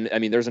 and I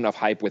mean, there's enough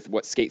hype with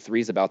what Skate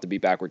 3 is about to be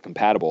backward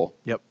compatible.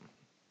 Yep.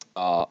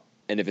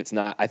 And if it's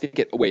not, I think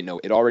it. Wait,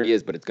 no, it already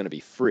is, but it's going to be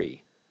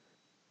free.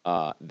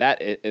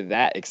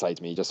 That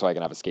excites me, just so I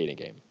can have a skating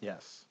game.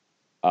 Yes.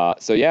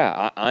 So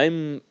yeah, I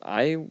am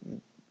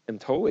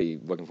totally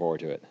looking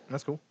forward to it.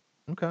 That's cool.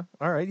 Okay.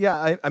 All right.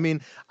 Yeah. I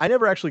mean, I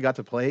never actually got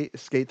to play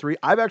Skate 3.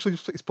 I've actually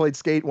played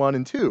Skate 1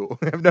 and 2.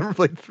 I've never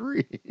played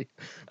 3.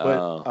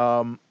 But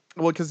well,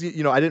 because I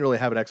didn't really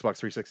have an Xbox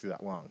 360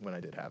 that long when I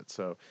did have it.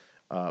 So,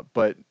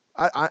 but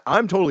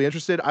I'm totally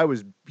interested. I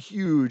was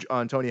huge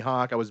on Tony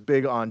Hawk. I was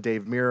big on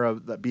Dave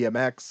Mirra, the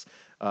BMX.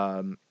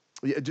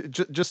 Yeah,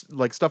 just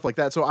like stuff like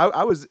that. So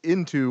I was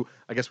into,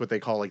 I guess, what they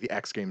call like the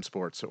X game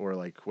sports or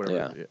like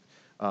whatever.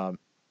 Yeah.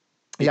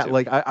 Yeah, too.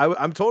 like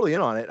I'm totally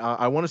in on it.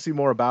 I want to see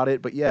more about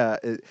it, but yeah,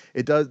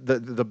 it does.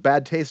 The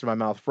bad taste in my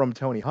mouth from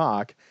Tony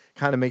Hawk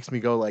kind of makes me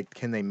go like,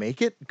 can they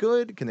make it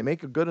good? Can they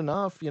make it good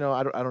enough? I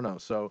don't know.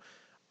 So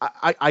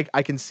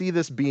I can see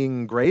this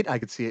being great. I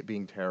could see it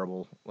being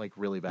terrible, like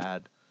really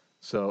bad.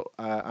 So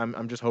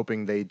I'm just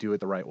hoping they do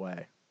it the right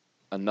way.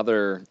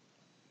 Another,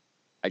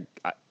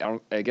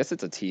 I guess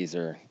it's a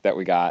teaser that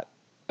we got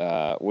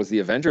was the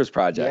Avengers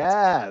Project.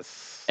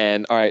 Yes.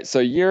 And all right, so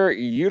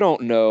you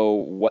don't know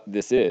what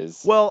this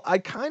is. Well, I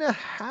kind of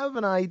have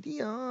an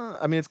idea.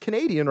 I mean, it's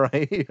Canadian,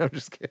 right? I'm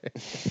just kidding.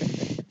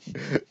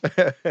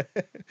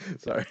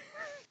 Sorry.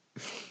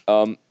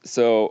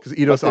 So because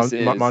Eidos what this on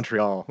is,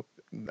 Montreal.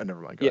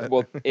 Never mind. Go ahead.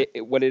 well,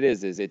 what it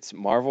is it's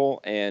Marvel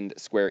and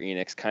Square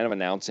Enix kind of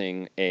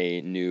announcing a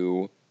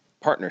new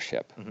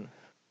partnership.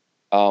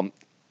 Mm-hmm.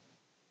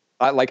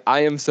 I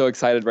am so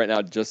excited right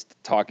now just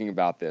talking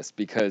about this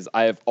because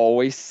I have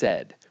always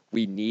said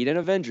we need an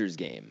Avengers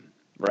game,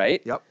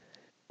 right? Yep.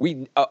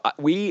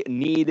 We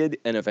needed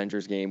an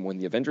Avengers game when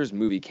the Avengers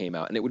movie came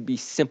out, and it would be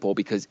simple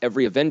because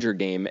every Avenger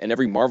game and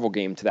every Marvel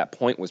game to that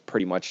point was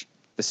pretty much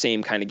the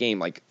same kind of game,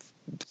 like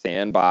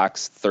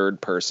sandbox, third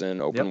person,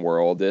 open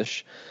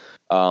world-ish.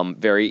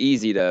 Very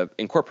easy to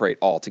incorporate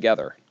all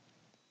together.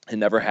 It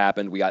never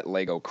happened. We got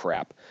Lego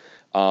crap.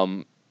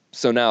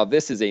 So now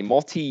this is a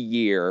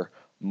multi-year,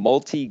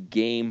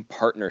 multi-game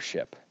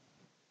partnership,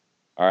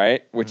 all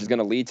right, which is going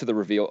to lead to the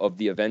reveal of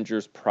the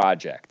Avengers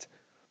Project.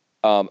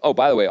 Oh,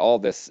 by the way, all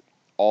this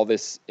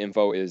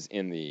info is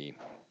in the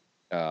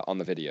on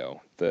the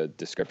video, the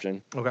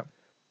description. Okay.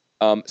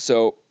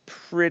 So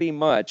pretty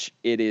much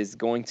it is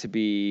going to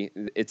be,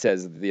 it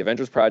says the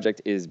Avengers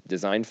Project is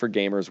designed for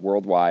gamers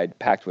worldwide,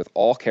 packed with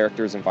all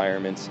characters,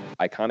 environments,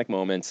 iconic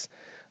moments,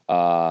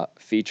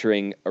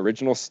 featuring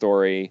original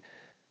story,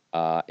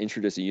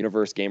 introduce a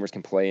universe gamers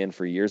can play in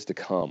for years to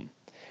come.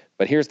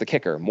 But here's the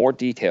kicker. More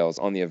details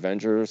on the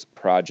Avengers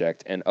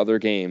Project and other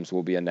games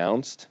will be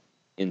announced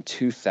in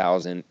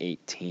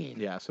 2018.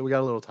 Yeah, so we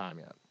got a little time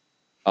yet.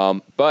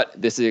 But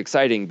this is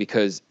exciting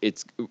because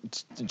it's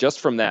just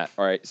from that.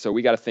 All right, so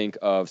we got to think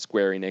of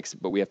Square Enix,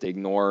 but we have to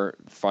ignore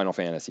Final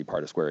Fantasy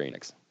part of Square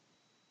Enix.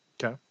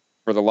 Okay.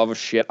 For the love of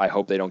shit, I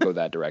hope they don't go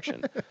that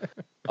direction.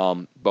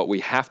 But we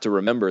have to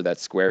remember that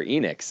Square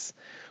Enix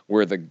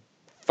were the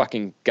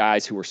fucking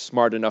guys who were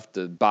smart enough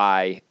to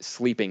buy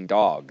Sleeping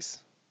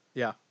Dogs.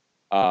 Yeah.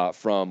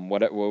 From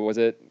what was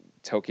it?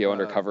 Tokyo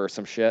Undercover or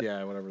some shit.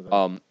 Yeah, whatever.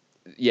 That.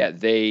 Yeah,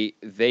 they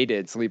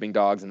did Sleeping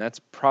Dogs, and that's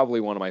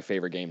probably one of my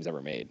favorite games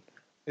ever made.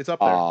 It's up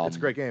there. It's a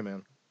great game,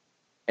 man.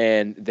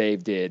 And they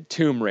did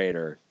Tomb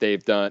Raider. They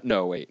did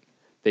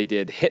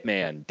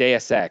Hitman,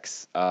 Deus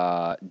Ex,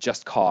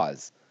 Just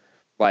Cause.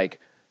 Like,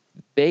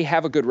 they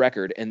have a good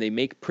record, and they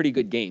make pretty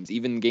good games.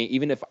 Even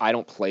if I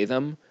don't play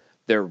them,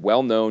 they're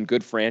well-known,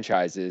 good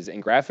franchises,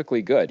 and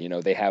graphically good. You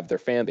know, they have their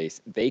fan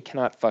base. They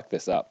cannot fuck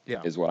this up,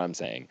 is what I'm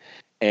saying.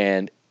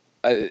 And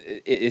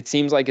it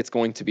seems like it's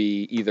going to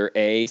be either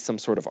some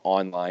sort of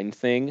online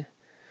thing,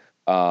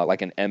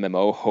 like an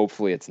MMO.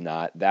 Hopefully it's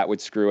not. That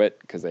would screw it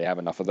because they have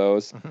enough of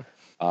those.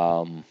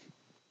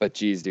 But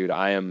geez, dude,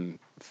 I am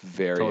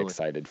very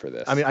excited for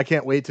this. I mean, I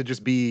can't wait to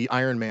just be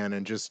Iron Man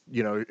and just,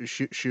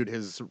 shoot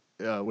his,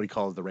 what he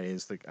calls the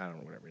rays. I don't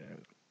know, whatever.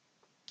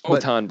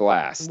 Photon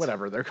blast.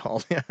 Whatever they're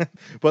called. Yeah.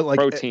 But like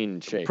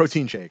protein shakes.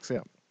 Protein shakes,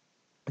 yeah.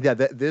 Yeah,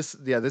 this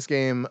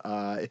game,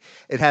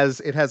 it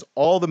has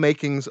all the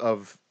makings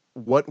of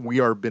what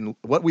we've been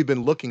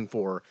looking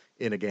for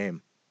in a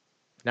game.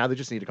 Now they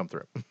just need to come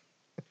through.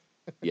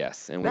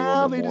 Yes, and we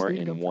will know more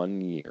in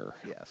 1 year.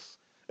 Yes,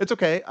 it's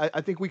okay.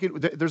 I think we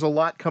could. There's a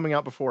lot coming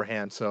out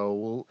beforehand,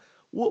 so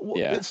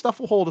stuff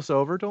will hold us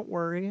over. Don't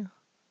worry.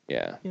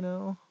 Yeah.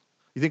 You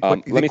think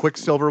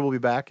Quicksilver will be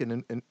back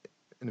in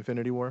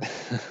Infinity War?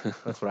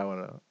 That's what I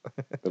want to know.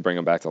 They'll bring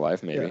him back to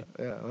life, maybe.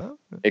 Yeah. Well,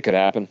 it could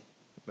happen.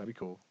 That'd be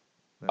cool.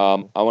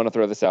 I want to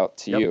throw this out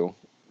to you.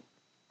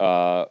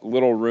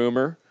 Little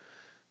rumor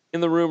in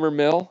the rumor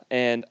mill,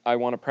 and I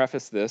want to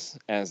preface this,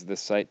 as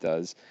this site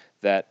does,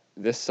 that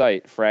this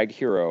site, Frag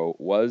Hero,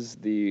 was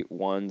the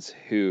ones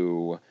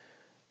who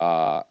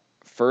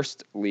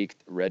first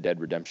leaked Red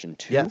Dead Redemption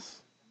 2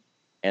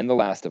 and The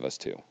Last of Us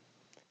 2.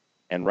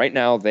 And right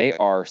now they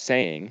are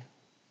saying,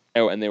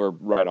 and they were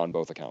right on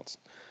both accounts.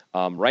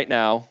 Right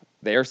now,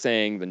 they are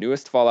saying the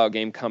newest Fallout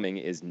game coming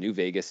is New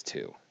Vegas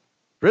 2.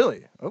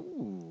 Really?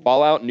 Oh.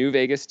 Fallout New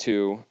Vegas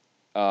 2,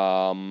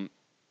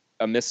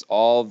 amidst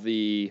all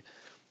the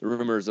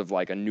rumors of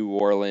like a New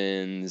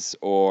Orleans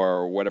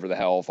or whatever the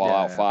hell,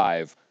 Fallout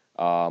 5,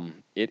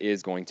 it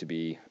is going to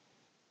be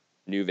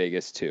New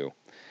Vegas 2.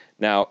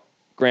 Now,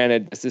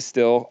 granted, this is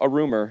still a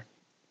rumor,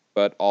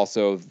 but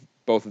also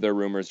both of their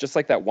rumors, just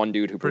like that one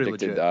dude who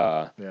predicted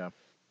the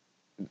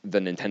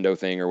Nintendo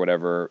thing or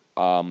whatever,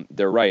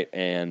 they're right.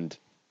 And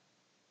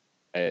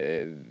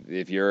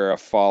if you're a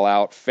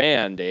Fallout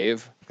fan,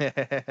 Dave,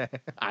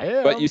 I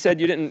am. But you said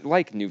you didn't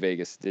like New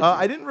Vegas, did you?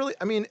 I didn't really.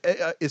 I mean,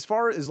 as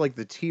far as like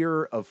the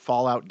tier of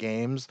Fallout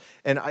games,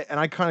 and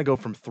I kind of go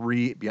from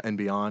 3 and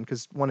beyond,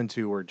 because 1 and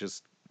 2 are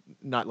just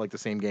not like the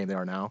same game they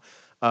are now.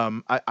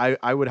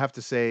 I would have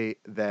to say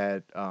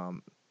that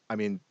I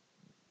mean,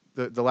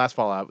 the last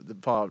Fallout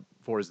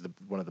 4 is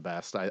one of the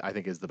best. I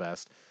think is the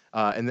best.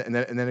 And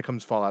then it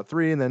comes Fallout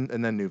 3 and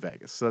then New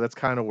Vegas. So that's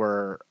kind of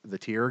where the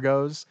tier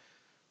goes.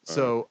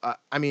 So,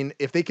 I mean,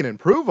 if they can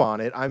improve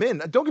on it, I'm in.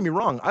 Don't get me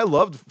wrong. I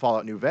loved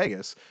Fallout New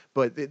Vegas,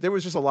 but there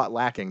was just a lot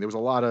lacking. There was a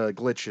lot of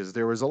glitches.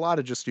 There was a lot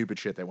of just stupid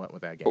shit that went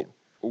with that game.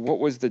 What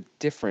was the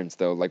difference,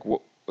 though?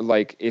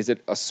 Like, is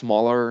it a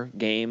smaller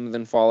game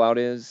than Fallout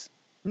is?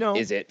 No.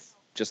 Is it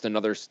just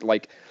another,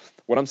 like,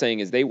 what I'm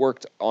saying is they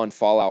worked on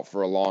Fallout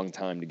for a long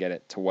time to get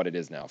it to what it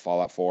is now.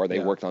 Fallout 4, they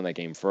worked on that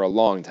game for a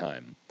long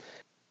time.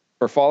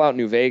 For Fallout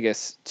New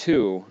Vegas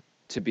 2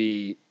 to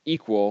be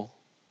equal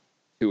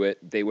to it,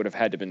 they would have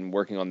had to been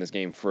working on this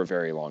game for a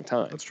very long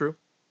time. That's true.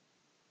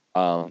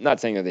 Not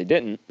saying that they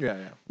didn't. Yeah.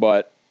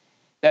 But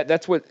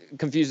that's what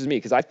confuses me,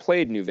 because I've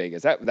played New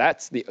Vegas.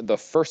 That's the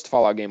first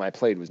Fallout game I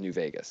played was New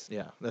Vegas.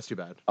 Yeah, that's too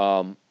bad.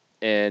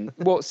 And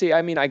well, see,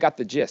 I mean, I got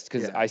the gist,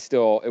 because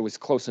it was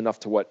close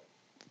enough to what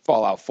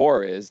Fallout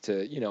 4 is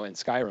to, and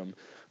Skyrim.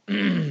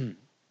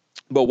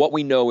 But what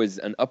we know is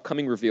an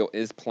upcoming reveal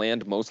is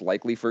planned most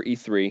likely for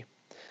E3.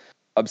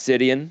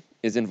 Obsidian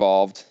is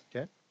involved.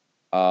 Okay.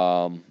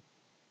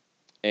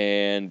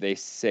 And they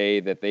say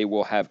that they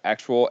will have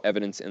actual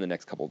evidence in the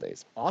next couple of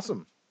days.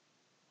 Awesome.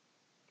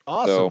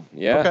 So,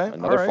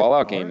 another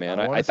Fallout game, man.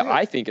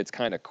 I think it's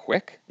kind of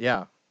quick.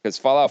 Yeah. Because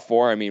Fallout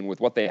 4, I mean, with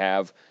what they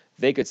have,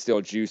 they could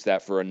still juice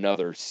that for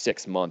another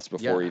 6 months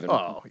before even.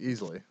 Oh,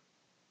 easily.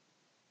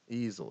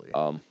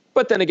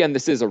 But then again,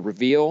 this is a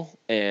reveal,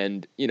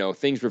 and,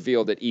 things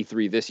revealed at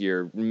E3 this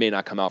year may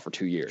not come out for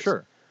 2 years.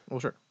 Sure.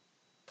 Well, sure.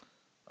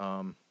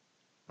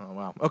 Oh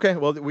wow. Okay.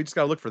 Well, we just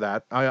gotta look for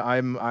that. I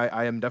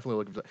am definitely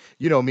looking for that.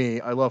 You know me.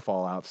 I love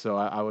Fallout, so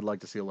I would like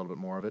to see a little bit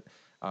more of it.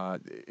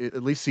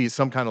 At least see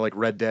some kind of like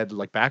Red Dead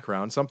like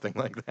background, something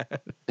like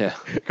that. Yeah.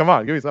 Come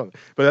on, give me something.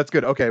 But that's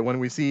good. Okay. When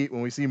we see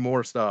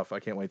more stuff, I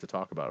can't wait to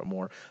talk about it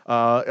more.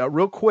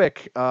 Real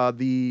quick,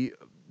 the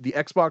the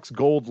Xbox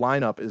Gold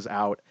lineup is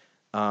out,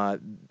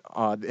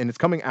 and it's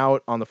coming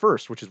out on the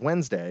 1st, which is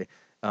Wednesday,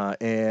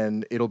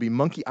 and it'll be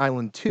Monkey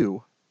Island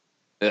 2.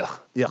 Ugh.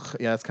 Yeah,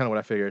 that's kind of what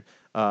I figured.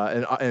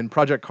 And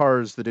Project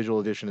Cars, the digital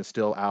edition, is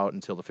still out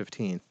until the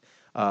 15th.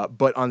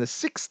 But on the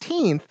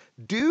 16th,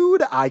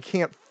 dude, I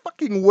can't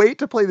fucking wait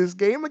to play this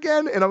game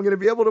again, and I'm going to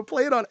be able to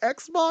play it on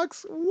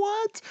Xbox.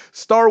 What?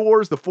 Star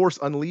Wars The Force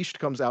Unleashed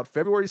comes out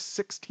February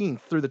 16th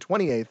through the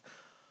 28th.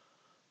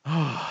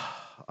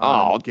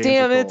 Oh, Games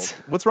damn are it. cold.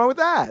 What's wrong with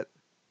that?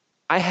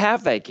 I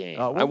have that game.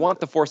 well, I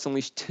want The Force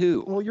Unleashed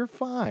 2. Well, you're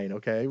fine,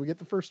 okay? We get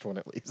the first one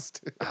at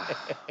least.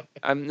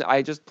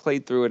 I just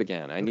played through it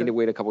again. I need to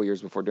wait a couple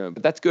years before doing it.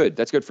 But that's good.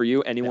 That's good for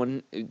you.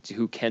 Anyone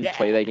who can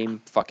play that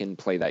game, fucking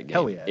play that game.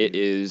 Hell yeah, It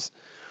is...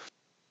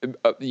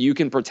 you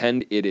can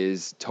pretend it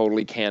is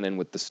totally canon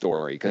with the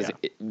story because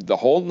the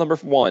whole number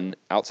 1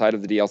 outside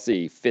of the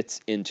DLC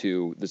fits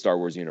into the Star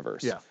Wars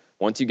universe. Yeah.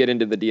 Once you get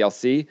into the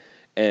DLC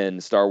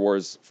and Star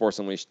Wars Force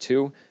Unleashed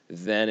 2,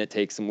 then it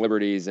takes some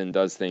liberties and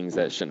does things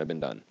that shouldn't have been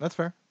done. That's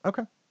fair.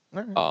 Okay.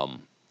 All right.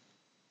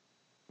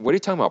 What are you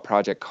talking about?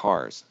 Project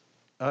Cars?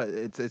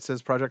 It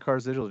says Project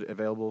Cars Digital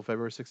available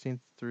February 16th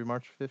through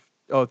March 5th.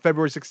 Oh,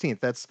 February 16th.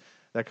 That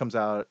comes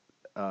out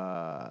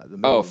the middle of the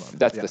month.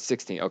 That's the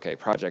 16th. Okay,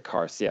 Project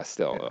Cars. Yeah,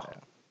 still.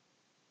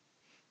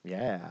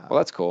 Yeah. Well,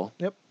 that's cool.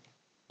 Yep.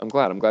 I'm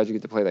glad you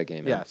get to play that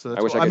game. Man. Yeah, so that's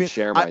I wish cool. I could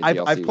share my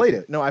DLC. I've played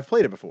it. No, I've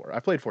played it before. I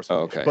played Force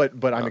Unleashed, okay.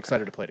 but I'm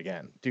excited to play it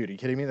again. Dude, are you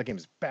kidding me? That game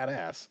is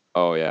badass.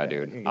 Oh yeah,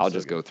 dude. it's I'll so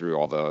just good. go through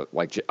all the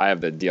I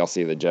have the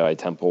DLC, the Jedi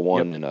Temple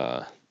one,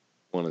 and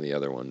one of the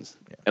other ones,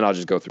 and I'll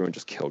just go through and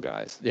just kill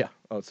guys. Yeah.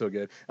 Oh, it's so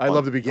good. I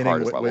love the beginning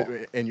hardest level.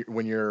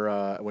 when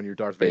you're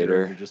Darth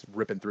Vader and you're just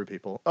ripping through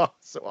people. Oh,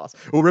 so awesome.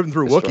 Well, ripping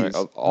through Destroying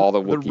Wookiees. all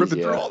the They're Wookiees,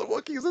 ripping through all the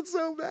Wookiees. It's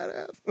so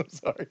badass. I'm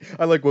sorry.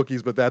 I like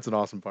Wookiees, but that's an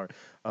awesome part.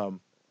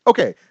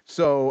 Okay,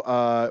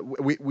 so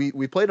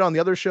we played it on the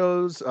other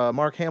shows.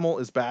 Mark Hamill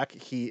is back.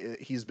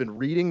 He's been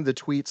reading the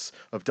tweets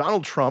of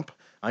Donald Trump.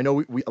 I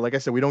know we like I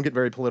said, we don't get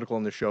very political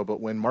in the show, but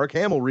when Mark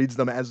Hamill reads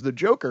them as the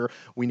Joker,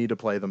 we need to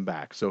play them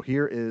back. So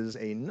here is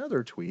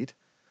another tweet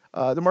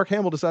that Mark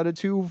Hamill decided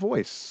to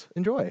voice.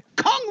 Enjoy.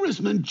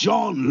 Congressman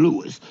John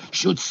Lewis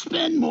should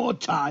spend more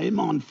time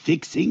on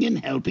fixing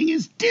and helping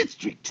his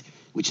district,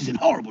 which is in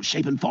horrible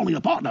shape and falling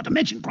apart, not to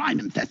mention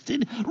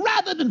crime-infested,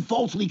 rather than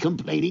falsely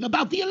complaining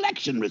about the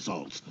election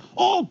results.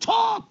 All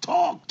talk,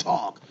 talk,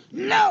 talk.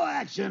 No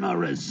action or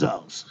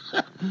results.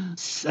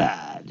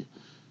 Sad.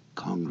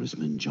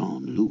 Congressman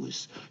John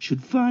Lewis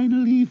should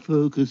finally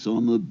focus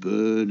on the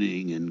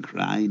burning and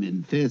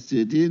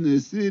crime-infested inner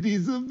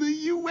cities of the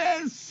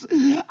U.S.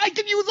 I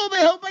can use all the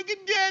help I can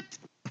get.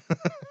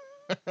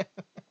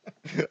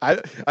 I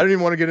don't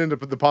even want to get into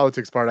the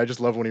politics part. I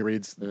just love when he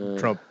reads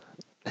Trump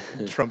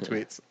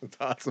tweets. It's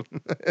awesome.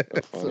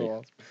 It's so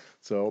awesome.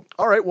 So,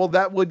 all right. Well,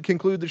 that would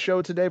conclude the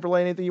show today. For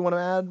anything you want to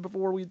add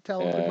before we tell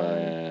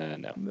goodbye?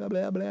 No. Blah,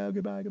 blah, blah,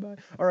 goodbye.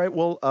 All right.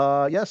 Well,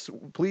 yes,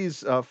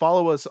 please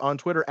follow us on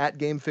Twitter at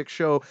GameFix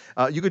Show.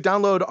 You could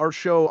download our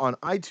show on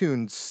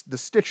iTunes, the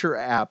Stitcher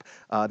app,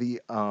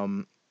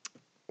 I'm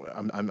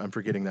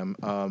forgetting them.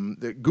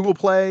 The Google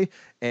Play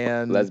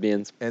and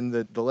Lesbians and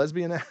the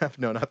lesbian app.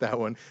 No, not that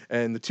one.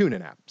 And the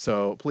TuneIn app.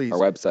 So please. Our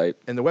website.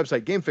 And the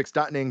website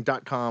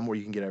gamefix.ning.com where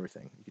you can get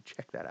everything. You can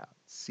check that out.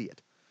 See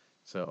it.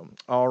 So,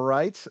 all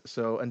right.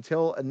 So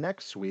until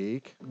next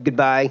week.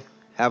 Goodbye.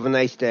 Have a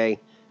nice day.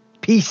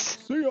 Peace.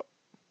 See ya.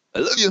 I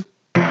love you.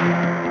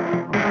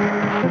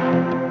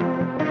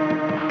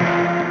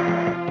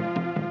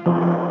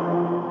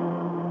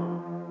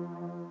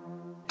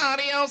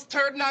 Adios,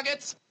 turd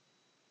nuggets.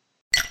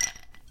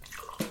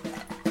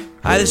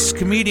 Hi, this is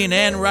comedian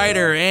and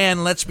writer,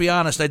 and let's be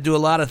honest, I do a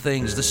lot of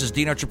things. This is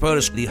Dino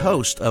Tripodis, the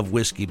host of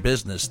Whiskey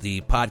Business, the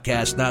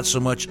podcast not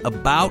so much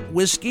about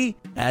whiskey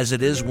as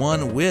it is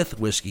one with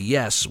whiskey.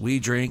 Yes, we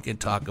drink and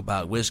talk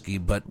about whiskey,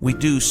 but we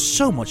do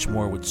so much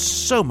more with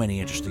so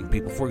many interesting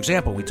people. For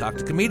example, we talk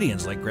to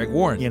comedians like Greg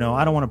Warren. You know,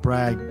 I don't want to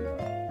brag,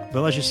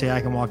 but let's just say I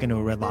can walk into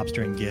a Red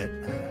Lobster and get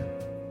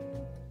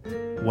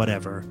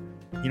whatever.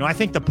 You know, I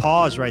think the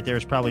pause right there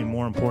is probably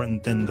more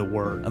important than the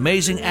word.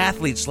 Amazing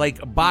athletes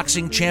like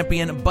boxing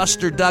champion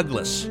Buster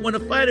Douglas. When a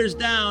fighter's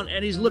down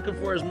and he's looking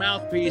for his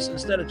mouthpiece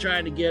instead of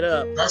trying to get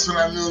up. That's when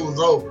I knew it was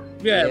over.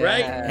 Yeah,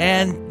 right?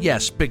 And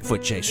yes,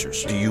 Bigfoot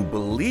chasers. Do you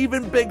believe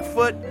in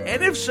Bigfoot?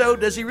 And if so,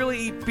 does he really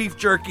eat beef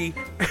jerky?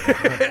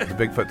 The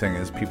Bigfoot thing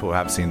is people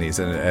have seen these,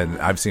 and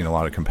I've seen a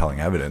lot of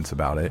compelling evidence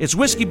about it. It's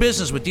Whiskey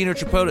Business with Dino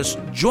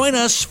Tripodis. Join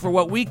us for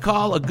what we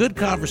call a good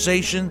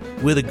conversation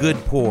with a good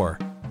pour.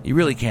 You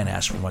really can't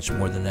ask for much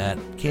more than that,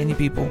 can you,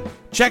 people?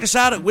 Check us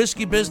out at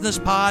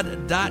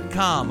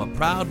whiskeybusinesspod.com, a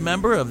proud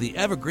member of the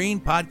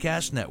Evergreen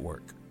Podcast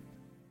Network.